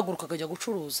yahaguruka akajya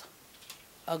gucuruza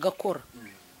agakora,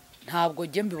 ntabwo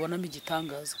njye mbibonamo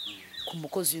igitangaza ku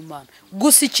mukozi w'Imana.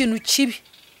 Gusa ikintu kibi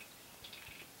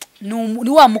ni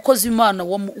wa mukozi w'Imana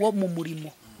wo mu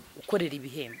murimo ukorera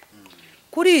ibihembo.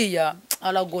 Kuriya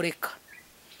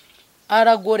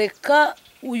aragoreka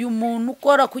uyu muntu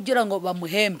ukora kugira ngo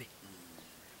bamuhembe.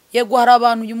 Yego hari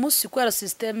abantu uyu munsi kubera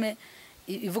systeme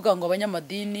ivuga ngo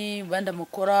abanyamadini bandi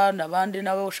mukora n'abandi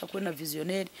nawe ushaka na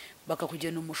visionnaire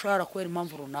bakakugena umushahara kubera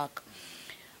impamvu runaka.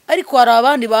 Ariko hari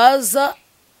abandi baza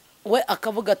we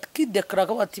akavuga ati kidekara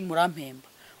ati murampemba.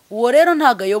 Uwo rero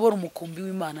ntago ayobora umukumbi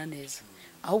w'Imana neza,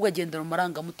 ahubwo agendera mu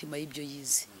marangamutima y'ibyo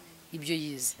yize. ibyo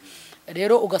yize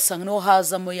rero ugasanga niho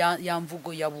hazamo ya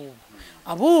mvugo y'abubu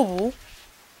abubu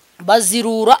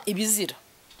bazirura ibizira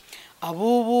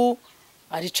abubu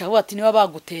aricaho ati niba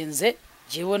bagutenze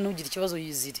jewe ntugire ikibazo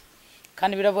yizire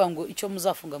kandi biravuga ngo icyo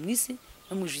muzafunga mu isi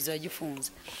no mujiza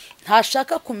yagifunze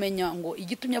ntashaka kumenya ngo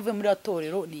igitumye avuye muri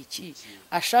atorero ni iki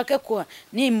ashaka ko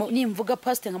nimvuga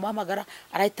pastor nkamuhamagara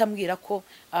arahita ambwira ko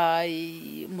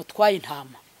mutwaye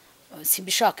intama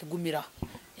simbishaka igumira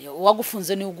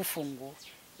uwagufunze ni ugufungura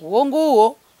uwo nguwo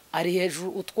ari hejuru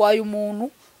utwaye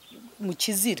umuntu mu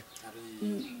kizira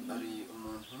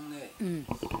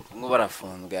ngo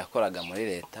barafunzwe yakoraga muri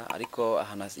leta ariko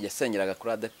ahana yasengeraga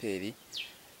kuri ADPR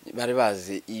bari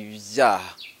bazi ibyaha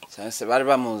cyane se bari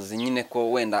bamuzi nyine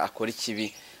ko wenda akora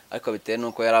ikibi ariko bitewe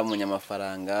nuko yari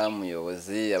umunyamafaranga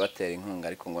umuyobozi yabatera inkunga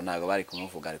ariko ngo ntago bari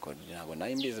kumuvuga ariko ntago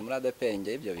nayo imbizi muri ADPR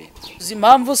nge ibyo bintu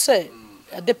zimpamvu se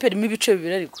ADPR mu bice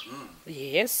bibiri ariko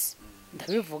yes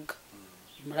ndabivuga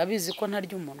murabizi ko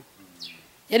ntarya umuntu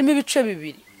yarimo ibice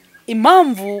bibiri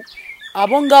impamvu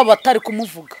abo ngabo batari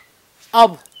kumuvuga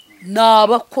abo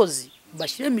nabakozi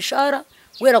bashyire imishara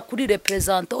wera kuri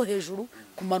representa ho hejuru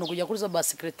kumanuka kujya kuri za ba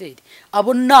secretary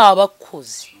abo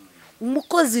nabakozi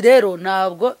umukozi rero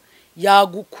ntabwo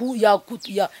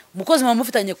umukozi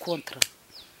mufitanye contrat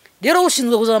rero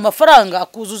ushinzwe kuzana amafaranga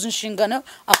akuzuza inshingano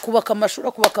akubaka amashuri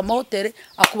akubaka amahoteli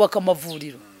akubaka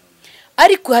amavuriro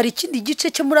ariko hari ikindi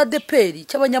gice cyo muri ADPR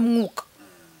cy'abanyamwuka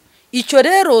icyo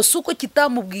rero suko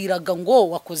kitamubwiraga ngo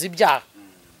wakoze ibyaha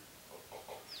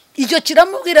icyo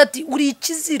kiramubwira ati uri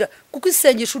ikizira kuko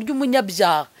isengesho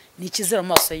ry'umunyabyaha ni ikizira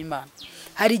amaso y'Imana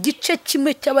hari igice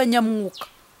kimwe cy'abanyamwuka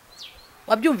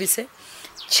wabyumvise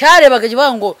cyarebaga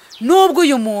kivuga ngo nubwo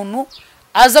uyu muntu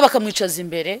aza bakamwicaza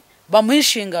imbere bamuha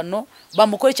inshingano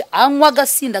bamukora iki anywa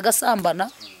agasinda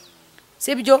agasambana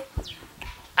sibyo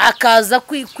akaza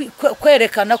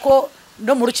kwerekana ko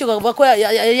no mu rukiko bavuga ko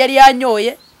yari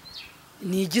yanyoye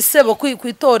ni igisebo ku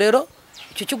itorero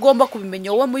icyo kigomba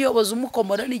kubimenya wowe muyobozi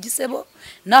umukomora ni igisebo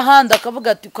n'ahandi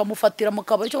akavuga ati ukamufatira mu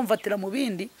kabari cyo mufatira mu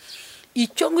bindi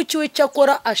icyo ngicyo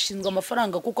cyakora ashinzwe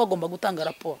amafaranga kuko agomba gutanga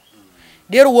raporo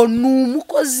rero uwo ni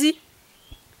umukozi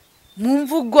mu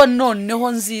mvugo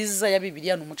noneho nziza ya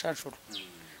Bibiliya n'umucanshuro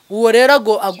uwo rero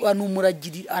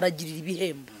aragirira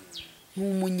ibihembo ni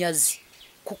umunyazi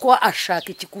kuko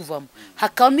ashaka ikikuvamo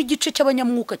hakabamo igice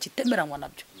cy'abanyamwuka kitemeranywa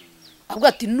nabyo avuga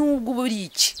ati nubwo buri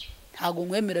iki ntago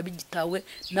nkwemera bigitawe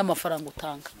n'amafaranga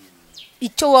utanga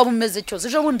icyo waba umeze cyose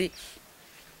ejo bundi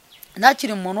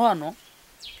nakiri umuntu hano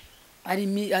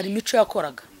ari mico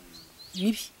yakoraga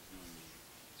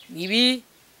nibi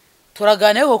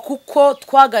turaganeho kuko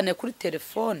twagane kuri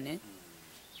telefone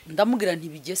ndamubwira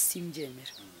ntibige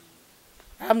simbyemera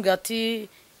arambwira ati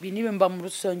binibe mba mu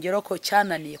rusengero ko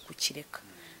cyananiye kukireka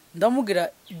ndamubwira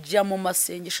jya mu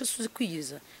masengesho uzi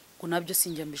kwiyiriza ngo nabyo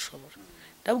sinjya mbishobora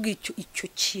ndabwira icyo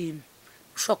kintu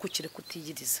ushaka kukireka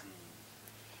utiyiriza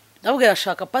ndabwira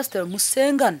ashaka pastor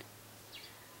musengane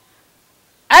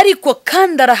ariko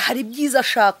kandi arahari byiza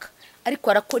ashaka ariko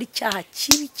arakora icyaha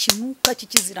kibi kinuka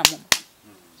kikizira mu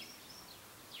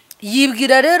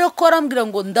yibwira rero ko arambwira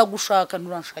ngo ndagushaka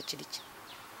nuranshakira iki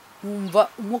numva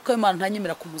umwuka w'Imana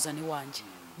ntanyemera kumuzana iwanjye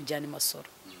mujyane masoro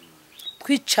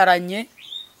twicaranye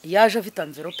yaje afite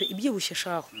envelope ibyibushye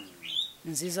shaho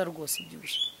nziza rwose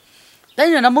ibyibushye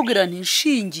ndanyina namubwira nti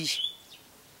nshingiye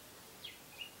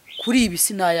kuri ibi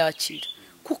sinayakira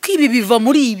kuko ibi biva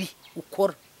muri ibi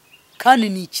ukora kandi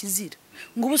ni ikizira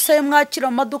ngo ubusaye mwakira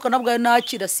mu maduka nabwo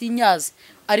nakira sinyazi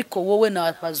ariko wowe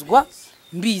nabazwa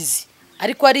mbizi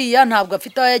ariko ariya ntabwo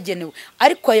afite abayagenewe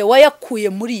ariko wayakuye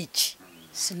muri iki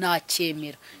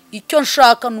sinakemera icyo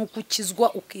nshaka nuko ukizwa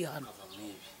ukihana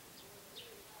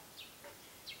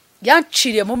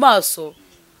yanciriye mu maso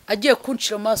agiye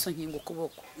kuncira mu maso nkinga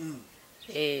ukuboko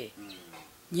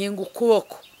nkinga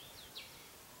ukuboko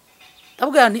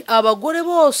ndabwira nti abagore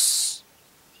bose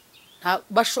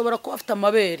bashobora kuba bafite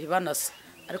amabere banasa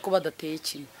ariko badateye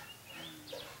kimwe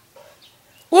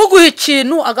uguha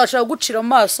ikintu agashaka gucira mu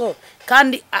maso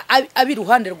kandi abi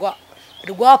iruhande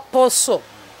rwa poso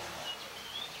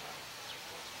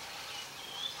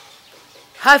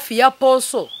hafi ya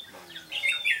poso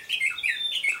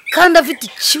kandi afite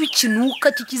ikibi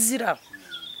kinuka kikizira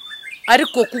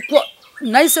ariko kuko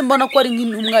nahise mbona ko ari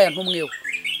nk'intumwa ya ntumweho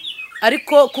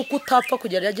ariko kuko utapfa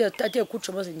kugera yagiye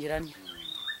kuca bazingirane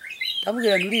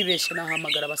ndabwira nturibeshye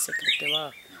nahamagara abasekirite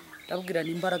bawe ndabwira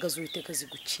n'imbaraga z'Uwiteka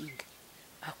zigukinga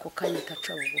ako kanya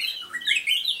kaca bugufi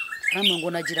namwe ngo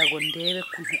nagira ngo ndebe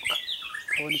kuntuka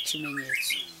kabona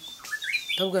ikimenyetso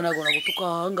ndabwira nago nagutuka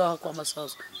ahangaha kwa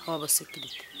masazo haba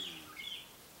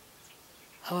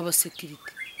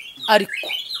abasekirite ariko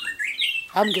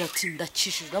ambwira ati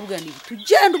ndakishije ndabwira nti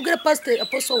tugende ubwire pastor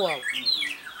apostle wawe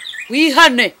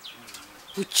wihane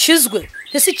ukizwe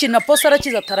ese ikintu apostle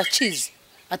arakiza atarakizi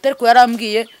atariko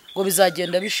yarambwiye ngo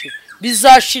bizagenda bishira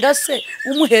bizashira se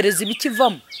umuhereza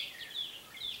ibikivamo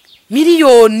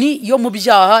miliyoni yo mu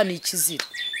byaha ni ikizira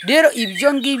rero ibyo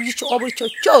ngibyo icyo waba icyo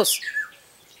cyose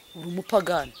uri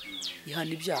umupagani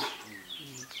ihana ibyaha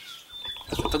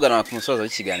tugana ku musozo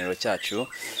w'ikiganiro cyacu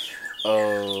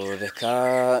reka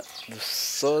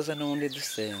dusoze n'ubundi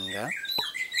dusenga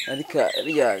ariko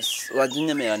wajya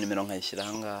unyemera nimero nkayishyira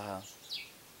aha ngaha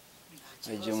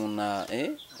igihe umuntu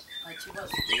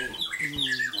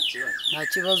nta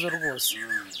kibazo rwose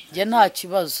njye nta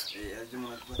kibazo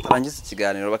barangiza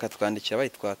ikiganiro bakatwandikira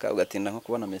bayitwaka ugatinda nko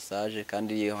kubona message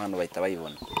kandi iyo hano bahita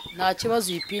bayibona nta kibazo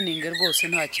yipininge rwose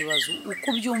nta kibazo uko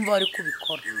ubyumva ari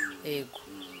kubikora yego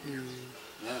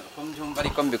uko mbyumva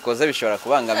ariko mbikoze bishobora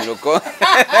kubangamira uko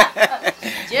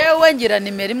yewe ngira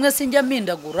nimero imwe sinjya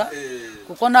mpindagura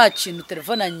kuko nta kintu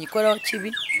telefone yanyikoraho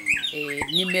kibi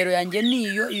nimero yanjye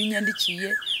niyo iyo unyandikiye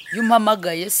iyo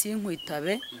umpamagaye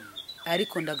sinkwitabe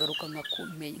ariko ndagaruka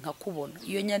nkakubona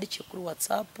iyo nyandikiye kuri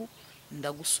WhatsApp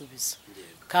ndagusubiza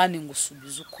kandi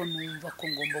ngusubiza uko numva ko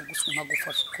ngomba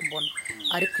nkagufasha uko mbona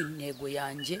ariko intego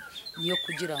yanjye niyo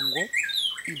kugira ngo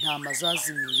intama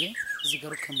zazimiye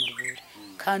zigaruke mu rwuri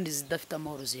kandi zidafite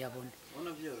amahoro ziyabone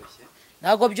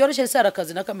ntabwo byoroshye se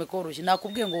arakazi nakame koroshye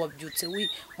nakubwiye ngo wabyutse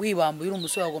wibambuye uri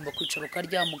umusore agomba kwicara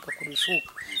ukaryamuka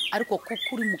kurishuka ariko kuko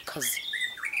uri mu kazi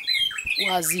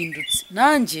wazindutse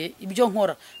nanjye ibyo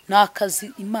nkora nta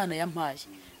kazi Imana yampaye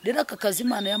rero aka kazi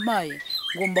Imana yampaye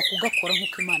ngomba kugakora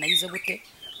nk'uko Imana yize gute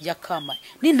yakamaye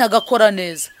nintagakora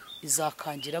neza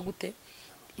izakangira gute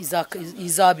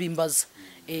izabimbaza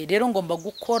rero ngomba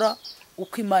gukora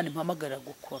uko Imana impamagara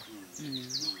gukora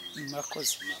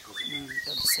murakoze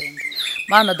ndadusenga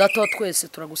Mana data wa twese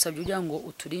turagusabye kugira ngo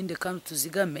uturinde kandi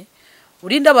utuzigame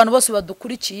urinde abantu bose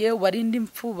badukurikiye ubarinde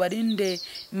impfu ubarinde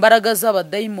imbaraga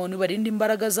z'abadayimoni ubarinde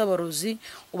imbaraga z'abarozi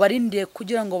ubarinde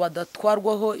kugira ngo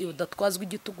badatwarwaho badatwazwa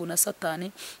igitugu na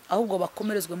Satani ahubwo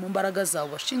bakomerezwe mu mbaraga zawe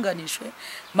bashinganishwe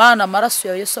Mana amaraso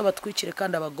ya Yesu abatwikire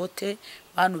kandi abagote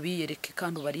Mana ubiyereke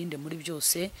kandi ubarinde muri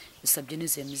byose bisabye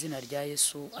nizeye mu izina rya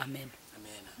Yesu amen.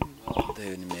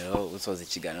 Dore nimero usoza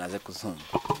ikiganiro aze kuzumva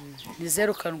ni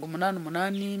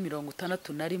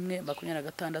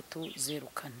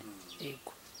 0788612604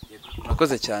 yego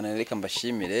murakoze cyane reka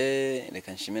mbashimire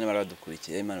reka nshimire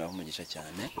n'abadukurikiye Imana bahumugisha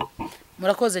cyane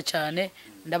murakoze cyane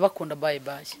ndabakunda bye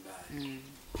bye.